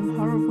remembering some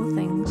horrible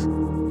things,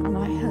 and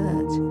I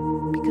hurt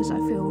because I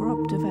feel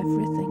robbed of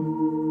everything.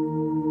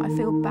 I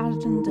feel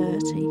bad and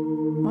dirty.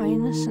 My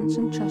innocence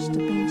and trust have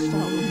been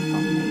stolen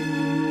from me,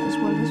 as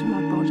well as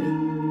my body,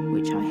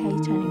 which I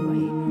hate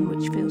anyway and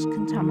which feels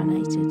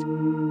contaminated.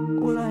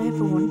 All I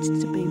ever wanted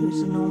to be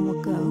was a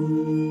normal girl,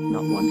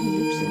 not one who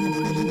lives in a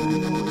prison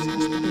and always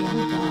has to be on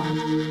guard.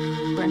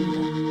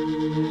 Brenda.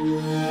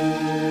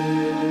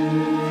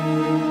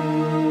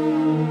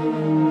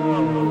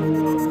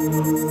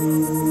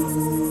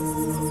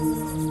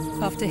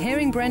 After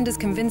hearing Brenda's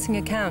convincing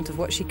account of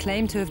what she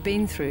claimed to have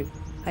been through,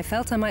 I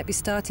felt I might be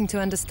starting to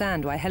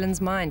understand why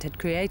Helen's mind had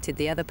created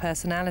the other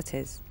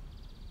personalities.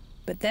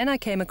 But then I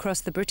came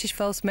across the British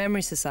False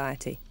Memory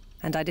Society,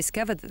 and I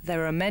discovered that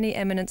there are many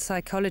eminent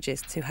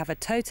psychologists who have a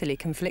totally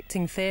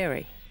conflicting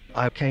theory.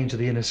 I came to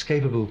the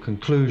inescapable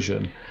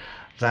conclusion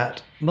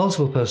that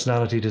multiple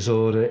personality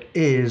disorder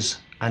is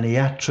an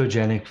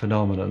iatrogenic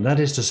phenomenon. That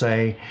is to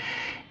say,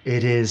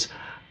 it is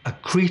a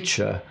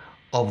creature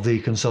of the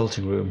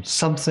consulting room,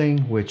 something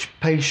which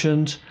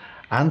patient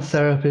and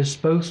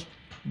therapist, both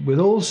with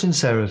all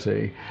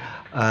sincerity,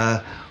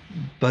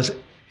 but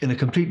in a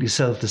completely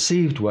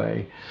self-deceived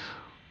way,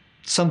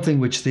 something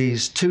which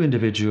these two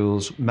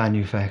individuals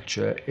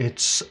manufacture.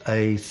 It's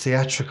a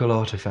theatrical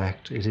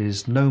artifact. It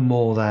is no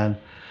more than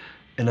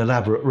an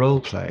elaborate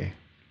role play.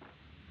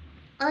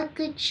 I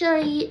could show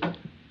you,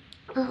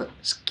 oh,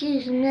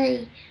 excuse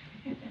me,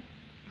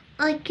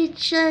 I could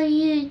show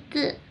you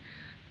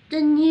the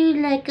new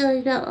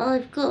Lego that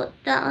I've got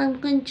that I'm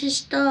going to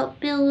start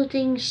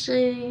building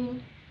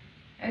soon.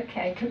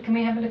 Okay, can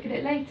we have a look at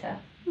it later?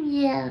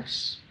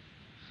 Yes.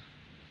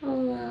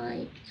 All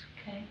right.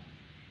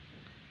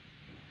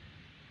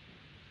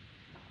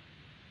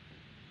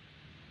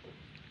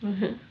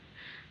 Okay.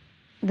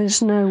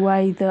 There's no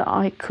way that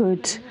I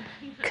could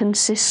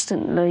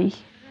consistently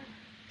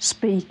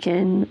speak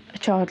in a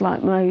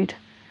childlike mode.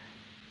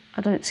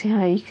 I don't see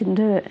how you can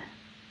do it.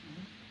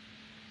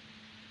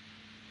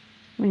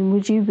 I mean,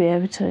 would you be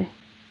able to?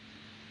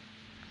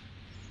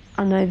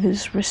 I know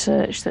there's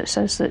research that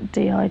says that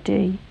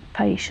DID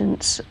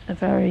patients are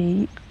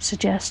very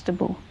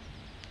suggestible.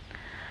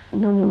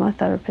 None of my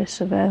therapists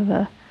have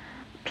ever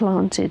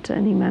planted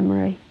any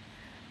memory.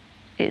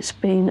 it's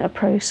been a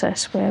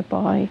process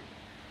whereby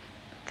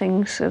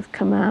things have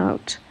come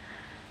out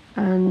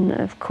and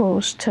have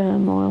caused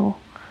turmoil,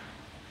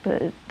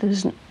 but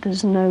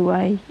there's no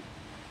way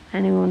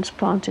anyone's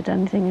planted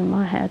anything in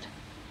my head.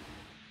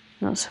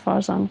 Not so far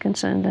as I'm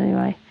concerned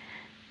anyway.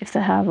 If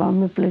they have,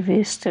 I'm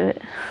oblivious to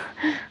it.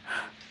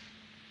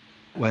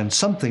 When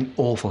something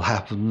awful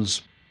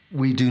happens,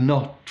 we do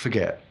not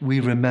forget. We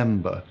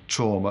remember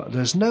trauma.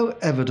 There's no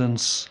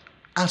evidence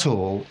at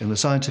all in the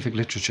scientific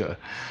literature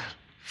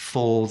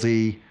for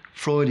the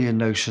Freudian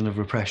notion of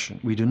repression.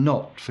 We do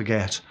not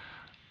forget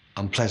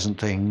unpleasant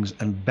things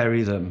and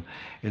bury them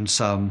in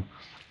some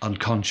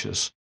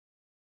unconscious.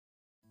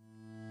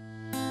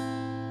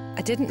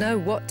 I didn't know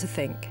what to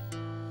think.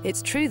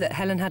 It's true that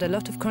Helen had a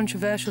lot of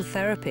controversial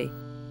therapy,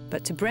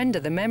 but to Brenda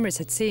the memories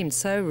had seemed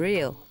so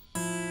real.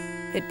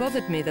 It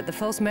bothered me that the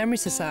False Memory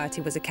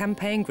Society was a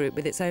campaign group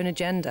with its own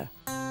agenda.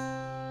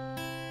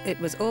 It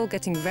was all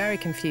getting very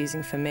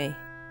confusing for me.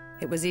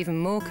 It was even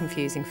more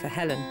confusing for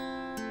Helen.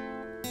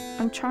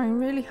 I'm trying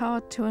really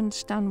hard to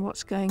understand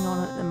what's going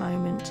on at the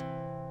moment.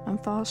 I'm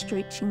fast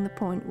reaching the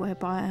point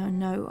whereby I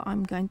know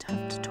I'm going to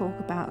have to talk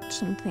about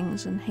some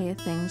things and hear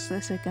things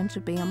that are going to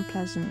be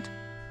unpleasant.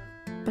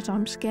 But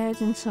I'm scared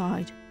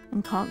inside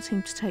and can't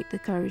seem to take the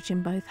courage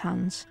in both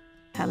hands.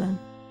 Helen.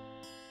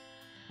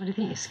 What do you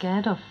think you're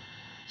scared of?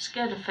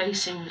 Scared of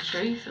facing the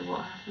truth of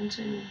what happened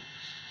to me.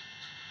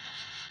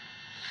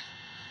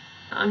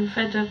 I'm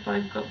fed up,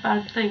 I've got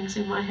bad things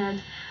in my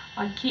head.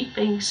 I keep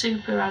being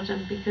Super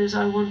Adam because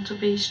I want to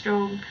be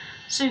strong.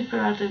 Super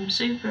Adam,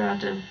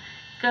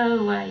 go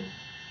away.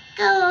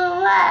 Go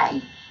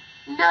away.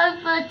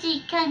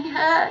 Nobody can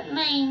hurt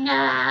me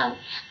now.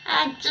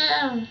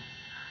 Adam.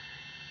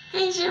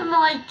 These are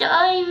my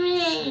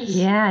diaries.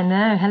 Yeah, I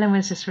know. Helen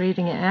was just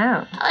reading it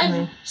out.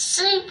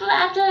 Super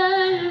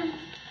Adam.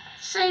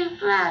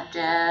 Super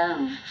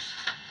Adam.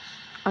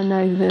 I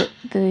know that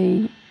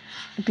the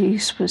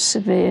abuse was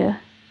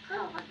severe,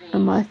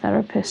 and my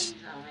therapist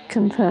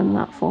confirmed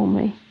that for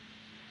me.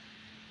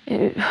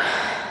 In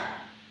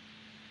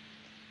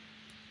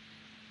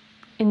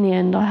the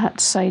end, I had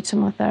to say to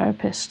my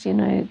therapist, you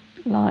know,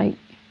 like,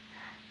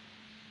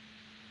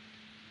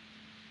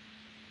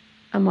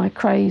 am I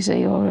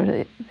crazy, or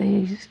are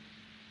these,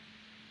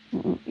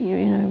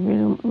 you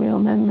know, real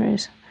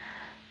memories?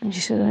 And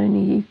she said,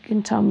 only you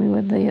can tell me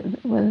whether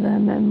they're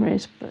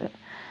memories, but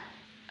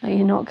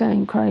you're not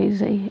going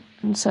crazy.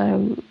 And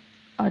so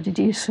I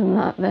deduced from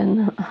that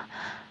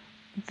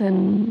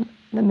then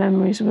the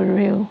memories were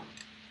real.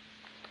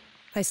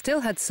 I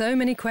still had so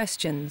many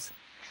questions.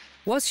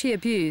 Was she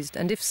abused,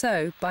 and if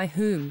so, by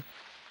whom?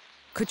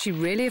 Could she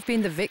really have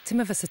been the victim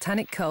of a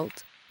satanic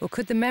cult, or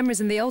could the memories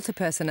and the alter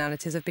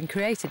personalities have been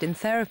created in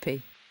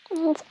therapy?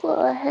 I've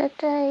got a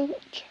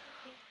headache.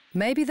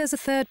 Maybe there's a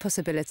third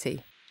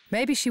possibility.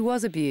 Maybe she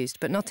was abused,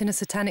 but not in a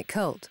satanic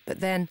cult. But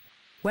then,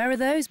 where are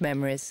those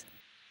memories?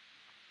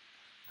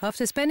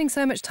 After spending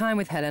so much time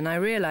with Helen, I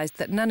realised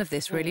that none of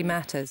this really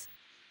matters.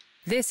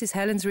 This is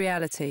Helen's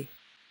reality.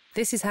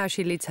 This is how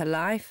she leads her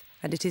life,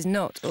 and it is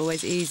not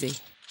always easy.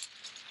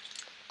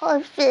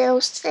 I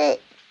feel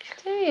sick.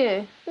 Do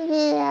you?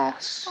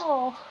 Yes.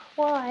 Oh,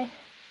 why?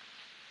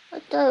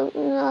 I don't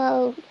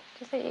know. Do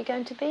you think you're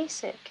going to be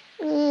sick?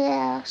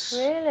 Yes.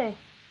 Really?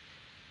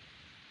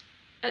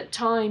 At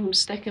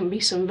times there can be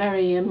some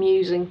very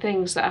amusing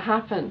things that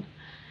happen,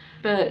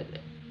 but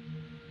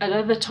at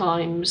other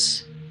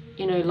times,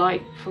 you know,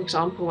 like for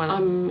example when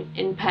I'm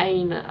in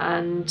pain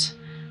and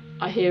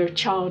I hear a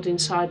child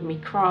inside me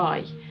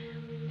cry,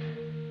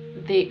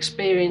 the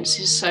experience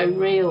is so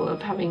real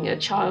of having a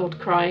child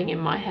crying in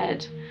my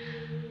head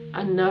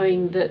and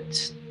knowing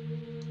that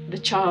the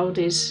child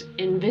is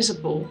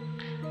invisible,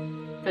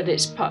 but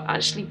it's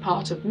actually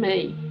part of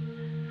me,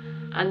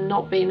 and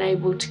not being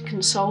able to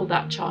console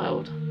that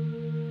child.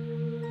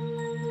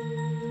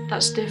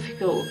 That's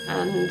difficult,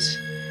 and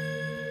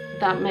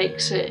that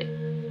makes it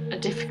a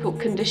difficult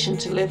condition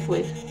to live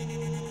with.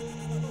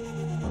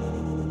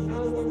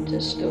 I want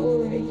a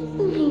story.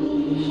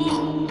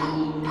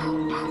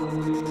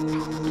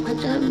 I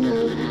don't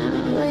know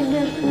how. I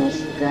never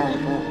start.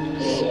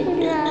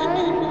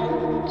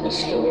 No. A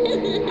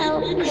story.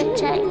 Help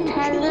protect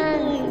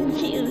Helen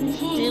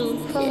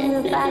from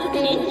the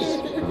baddies.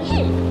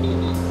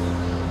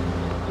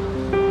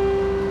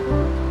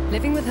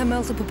 Living with her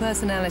multiple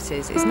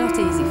personalities is not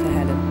easy for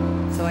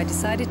Helen, so I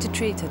decided to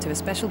treat her to a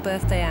special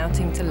birthday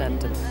outing to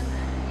London.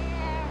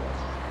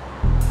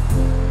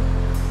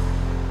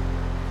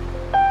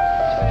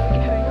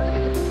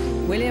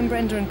 William,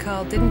 Brenda and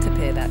Carl didn't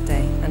appear that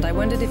day, and I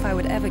wondered if I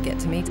would ever get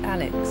to meet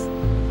Alex.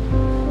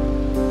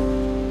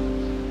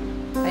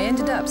 I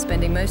ended up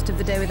spending most of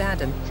the day with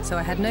Adam, so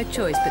I had no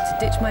choice but to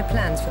ditch my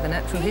plans for the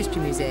Natural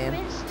History Museum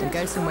and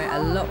go somewhere a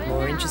lot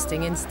more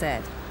interesting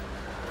instead.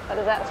 What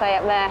does that say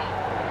up there?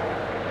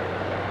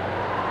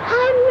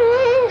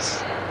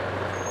 Henry's!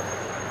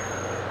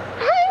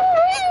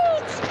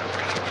 Henry's!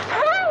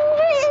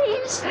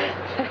 Henry's!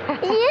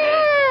 Yeah!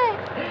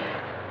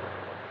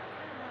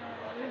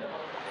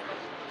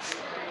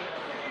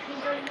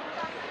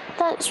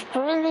 That's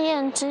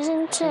brilliant,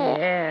 isn't it?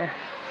 Yeah.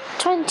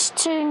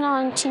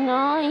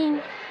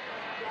 $22.99.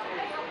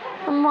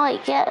 I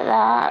might get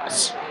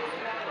that.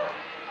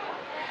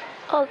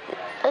 I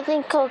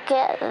think I'll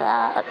get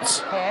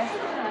that. Yeah.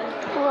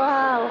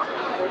 Wow.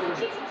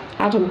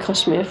 Adam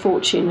cost me a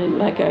fortune in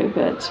Lego,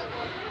 but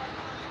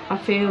I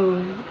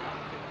feel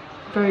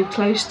very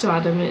close to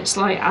Adam. It's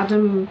like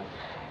Adam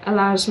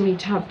allows me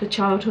to have the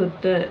childhood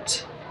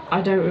that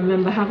I don't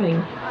remember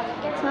having.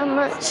 How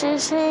much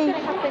is he?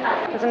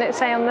 Doesn't it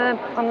say on the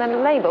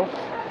label?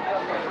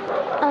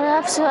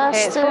 I'll have to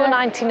ask. It's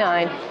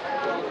 $4.99.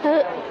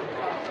 Look.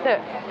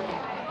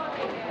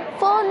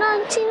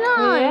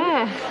 $4.99.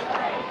 Yeah.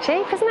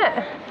 Cheap, isn't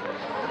it?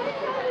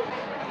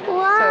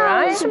 Wow, It's all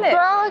right, it's isn't a it?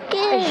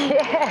 bargain.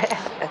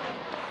 Yeah.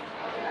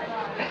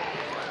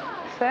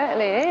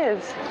 Certainly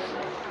is.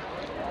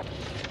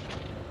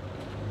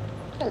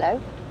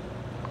 Hello.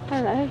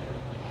 Hello.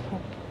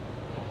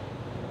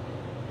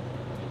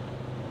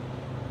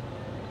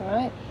 All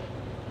right.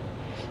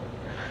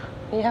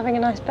 Are you having a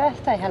nice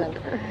birthday, Helen?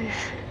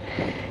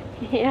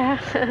 Yeah,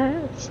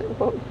 that's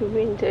what we've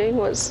been doing.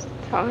 What's the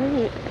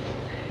time?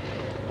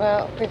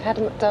 Well, we've had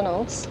a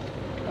McDonald's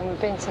and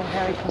we've been to the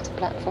Harry Potter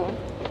platform.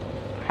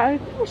 Harry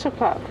Potter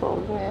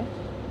platform? Yeah.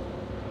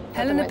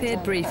 Helen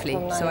appeared briefly,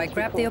 so I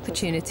grabbed the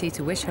opportunity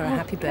to wish her a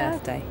happy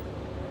birthday.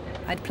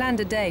 I'd planned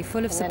a day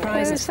full of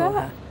surprises for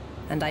her,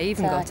 and I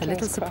even got a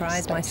little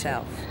surprise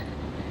myself.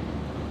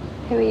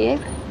 Who are you?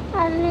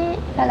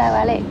 Alex. Hello,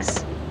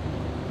 Alex.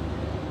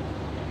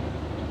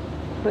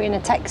 We're in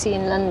a taxi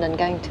in London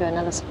going to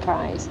another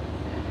surprise.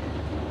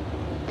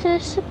 To a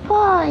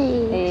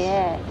surprise?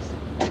 Yes.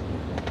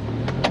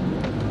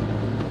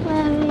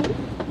 Where are we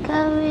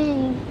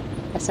going?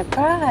 A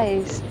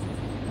surprise.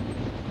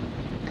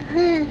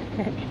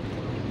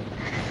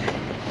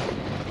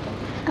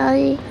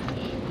 I...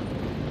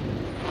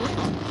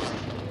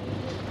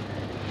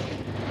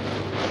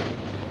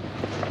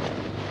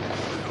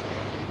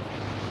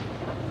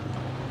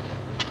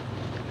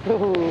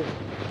 Ooh.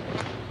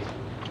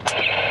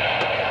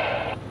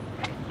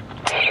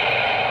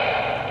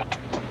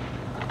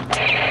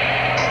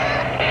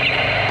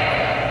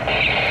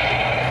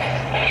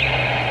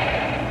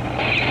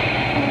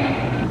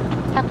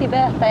 Happy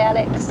birthday,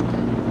 Alex.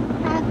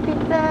 Happy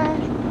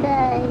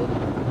birthday.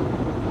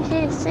 You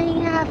should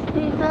sing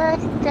happy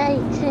birthday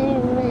to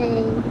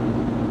me.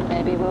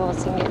 Maybe we'll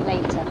sing it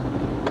later.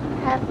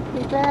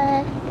 Happy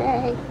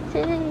birthday to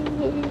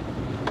you.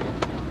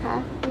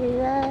 Happy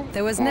birthday.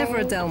 There was never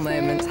a dull to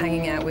moment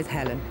hanging you. out with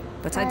Helen,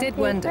 but I did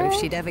wonder if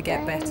she'd ever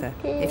get better,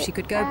 if she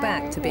could go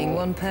back to being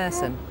one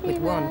person with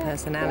one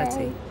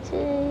personality. To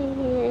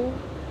you.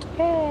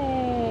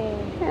 Hey.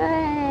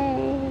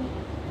 Hooray.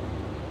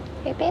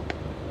 Hip hip.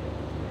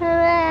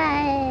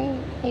 Hooray.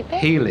 Hip hip.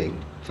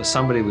 Healing for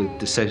somebody with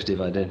dissociative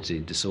identity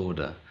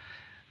disorder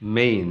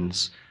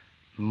means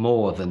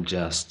more than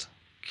just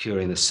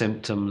curing the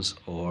symptoms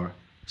or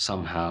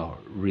somehow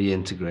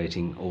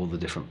reintegrating all the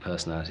different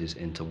personalities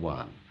into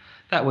one.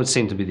 That would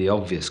seem to be the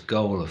obvious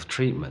goal of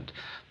treatment,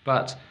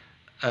 but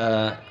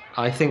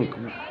I think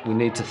we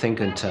need to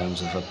think in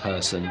terms of a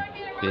person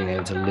being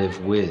able to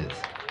live with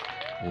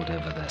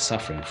whatever they're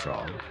suffering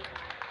from,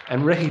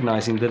 and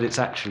recognizing that it's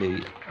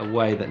actually a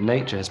way that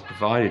nature has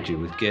provided you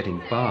with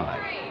getting by.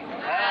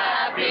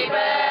 Happy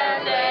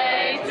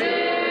birthday to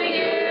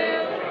you.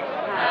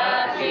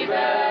 Happy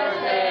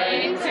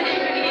birthday to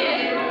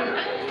you.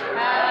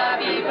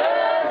 Happy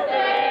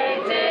birthday,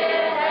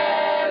 dear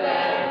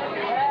Helen.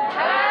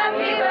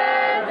 Happy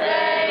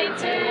birthday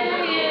to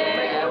you.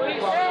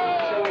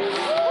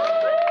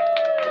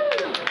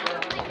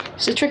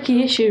 It's a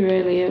tricky issue,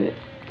 really,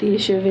 the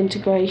issue of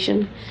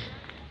integration.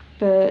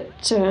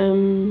 But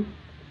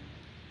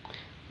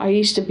I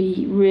used to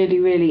be really,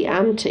 really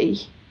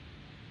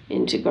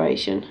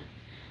anti-integration,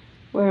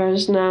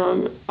 whereas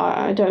now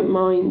I don't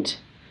mind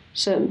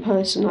certain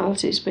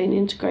personalities being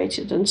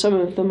integrated, and some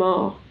of them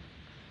are.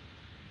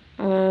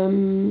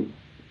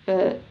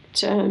 But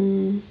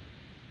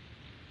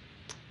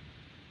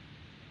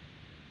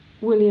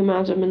William,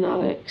 Adam and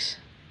Alex,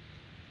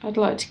 I'd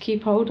like to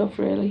keep hold of,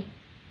 really.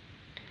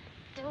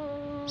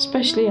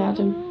 Especially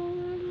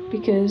Adam,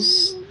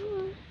 because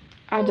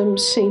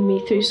Adam's seen me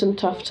through some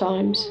tough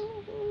times,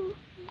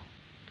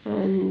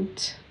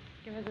 and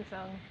Give us a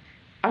song.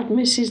 I'd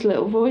miss his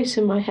little voice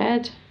in my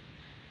head.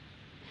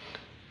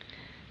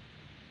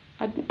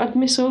 I'd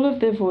miss all of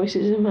their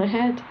voices in my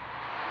head.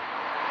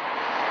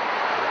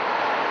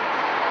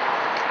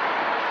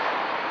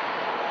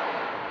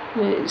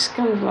 And it's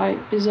kind of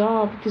like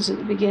bizarre, because at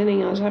the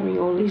beginning I was having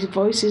all these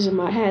voices in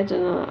my head,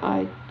 and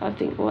I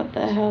think, what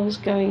the hell's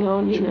going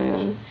on, you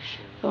know? I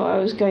thought I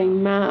was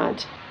going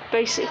mad.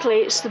 Basically,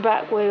 it's the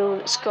back wheel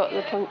that's got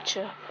the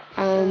puncture,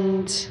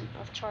 and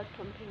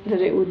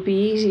that it would be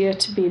easier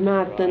to be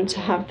mad than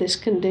to have this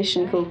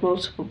condition called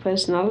multiple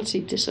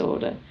personality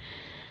disorder.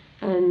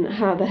 And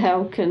how the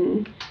hell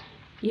can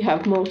you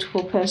have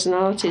multiple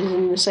personalities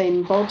in the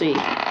same body?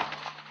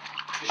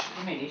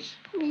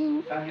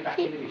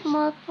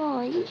 My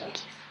bike.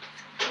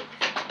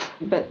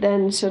 But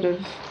then sort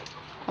of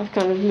I've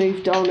kind of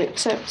moved on,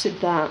 accepted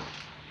that,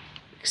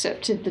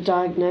 accepted the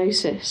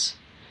diagnosis,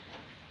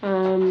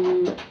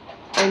 and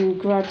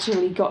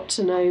gradually got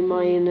to know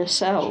my inner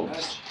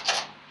selves.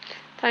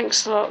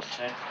 Thanks a lot.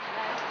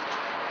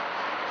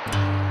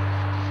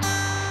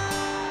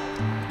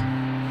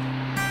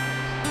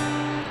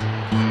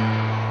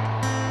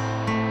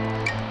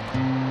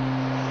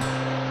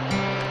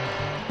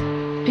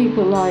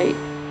 People like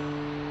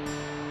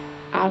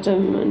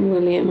Adam and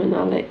William and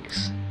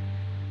Alex,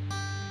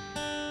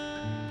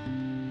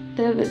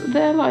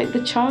 they're like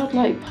the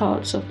childlike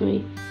parts of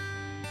me,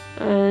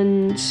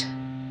 and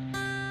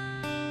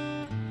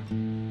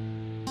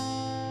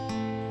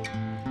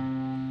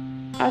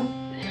I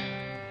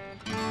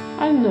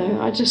don't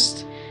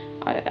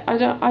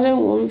know, I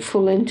don't want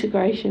full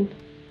integration.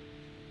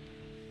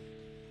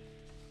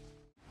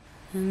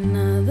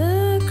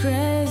 Another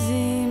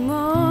crazy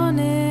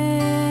morning,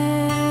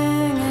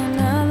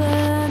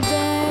 another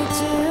day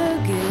to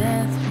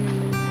get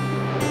through.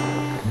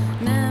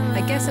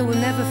 I guess I will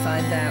never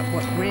find out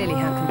what really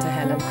happened to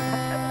Helen.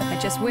 I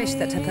just wish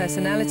that her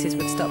personalities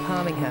would stop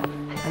harming her,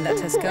 and that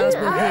her scars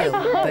will heal,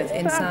 both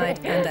inside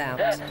and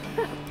out.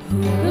 Who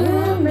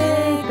will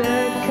make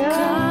the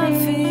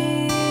coffee?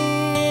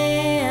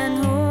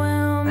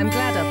 I'm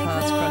glad our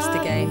paths crossed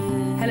again.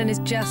 Helen is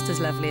just as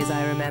lovely as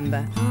I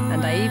remember,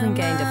 and I even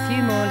gained a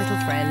few more little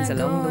friends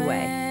along the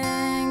way.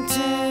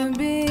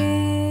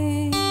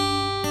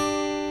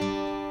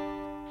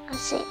 I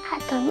say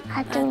Adam,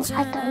 Adam,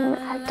 Adam,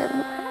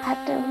 Adam,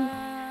 Adam,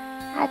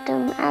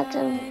 Adam,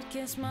 Adam,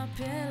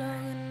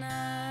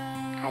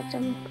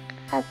 Adam,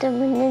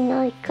 Adam, and then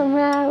I come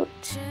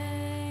out.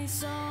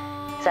 Is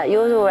that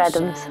yours or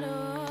Adam's?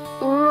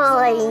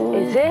 Mine.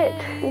 Is it?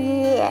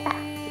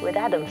 Yeah. Would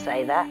Adam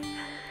say that?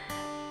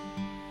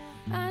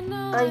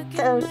 I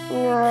don't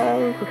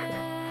know.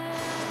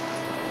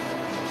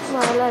 Am I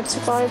allowed to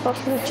buy a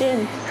bottle of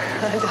gin?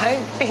 I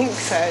don't think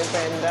so,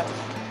 Brenda.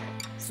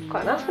 It's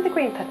quite nice with the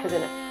green peppers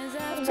in it.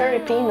 Very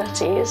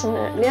peanutty, isn't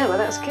it? Yeah, well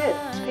that's good.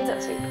 It's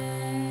peanut soup.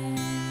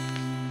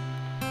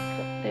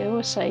 They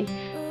always say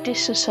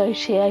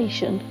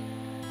dissociation,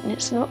 and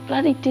it's not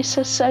bloody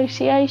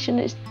disassociation,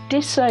 it's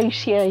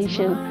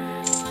dissociation.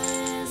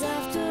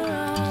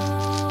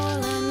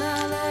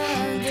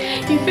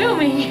 You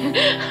filming?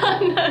 I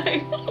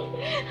know.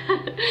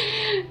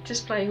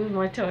 Just playing with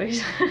my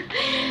toys.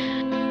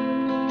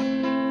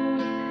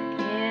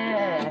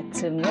 Yeah,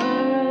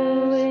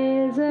 tomorrow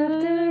is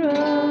after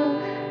all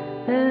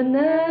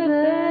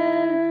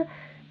another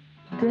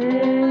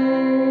day.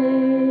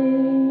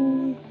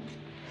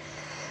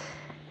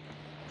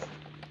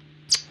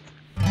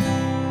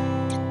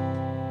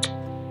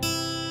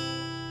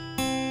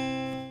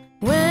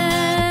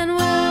 When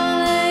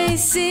will they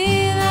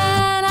see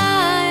that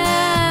I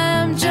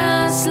am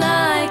just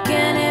like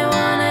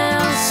anyone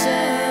else?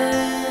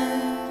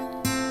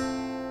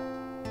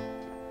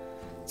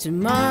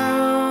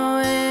 Tomorrow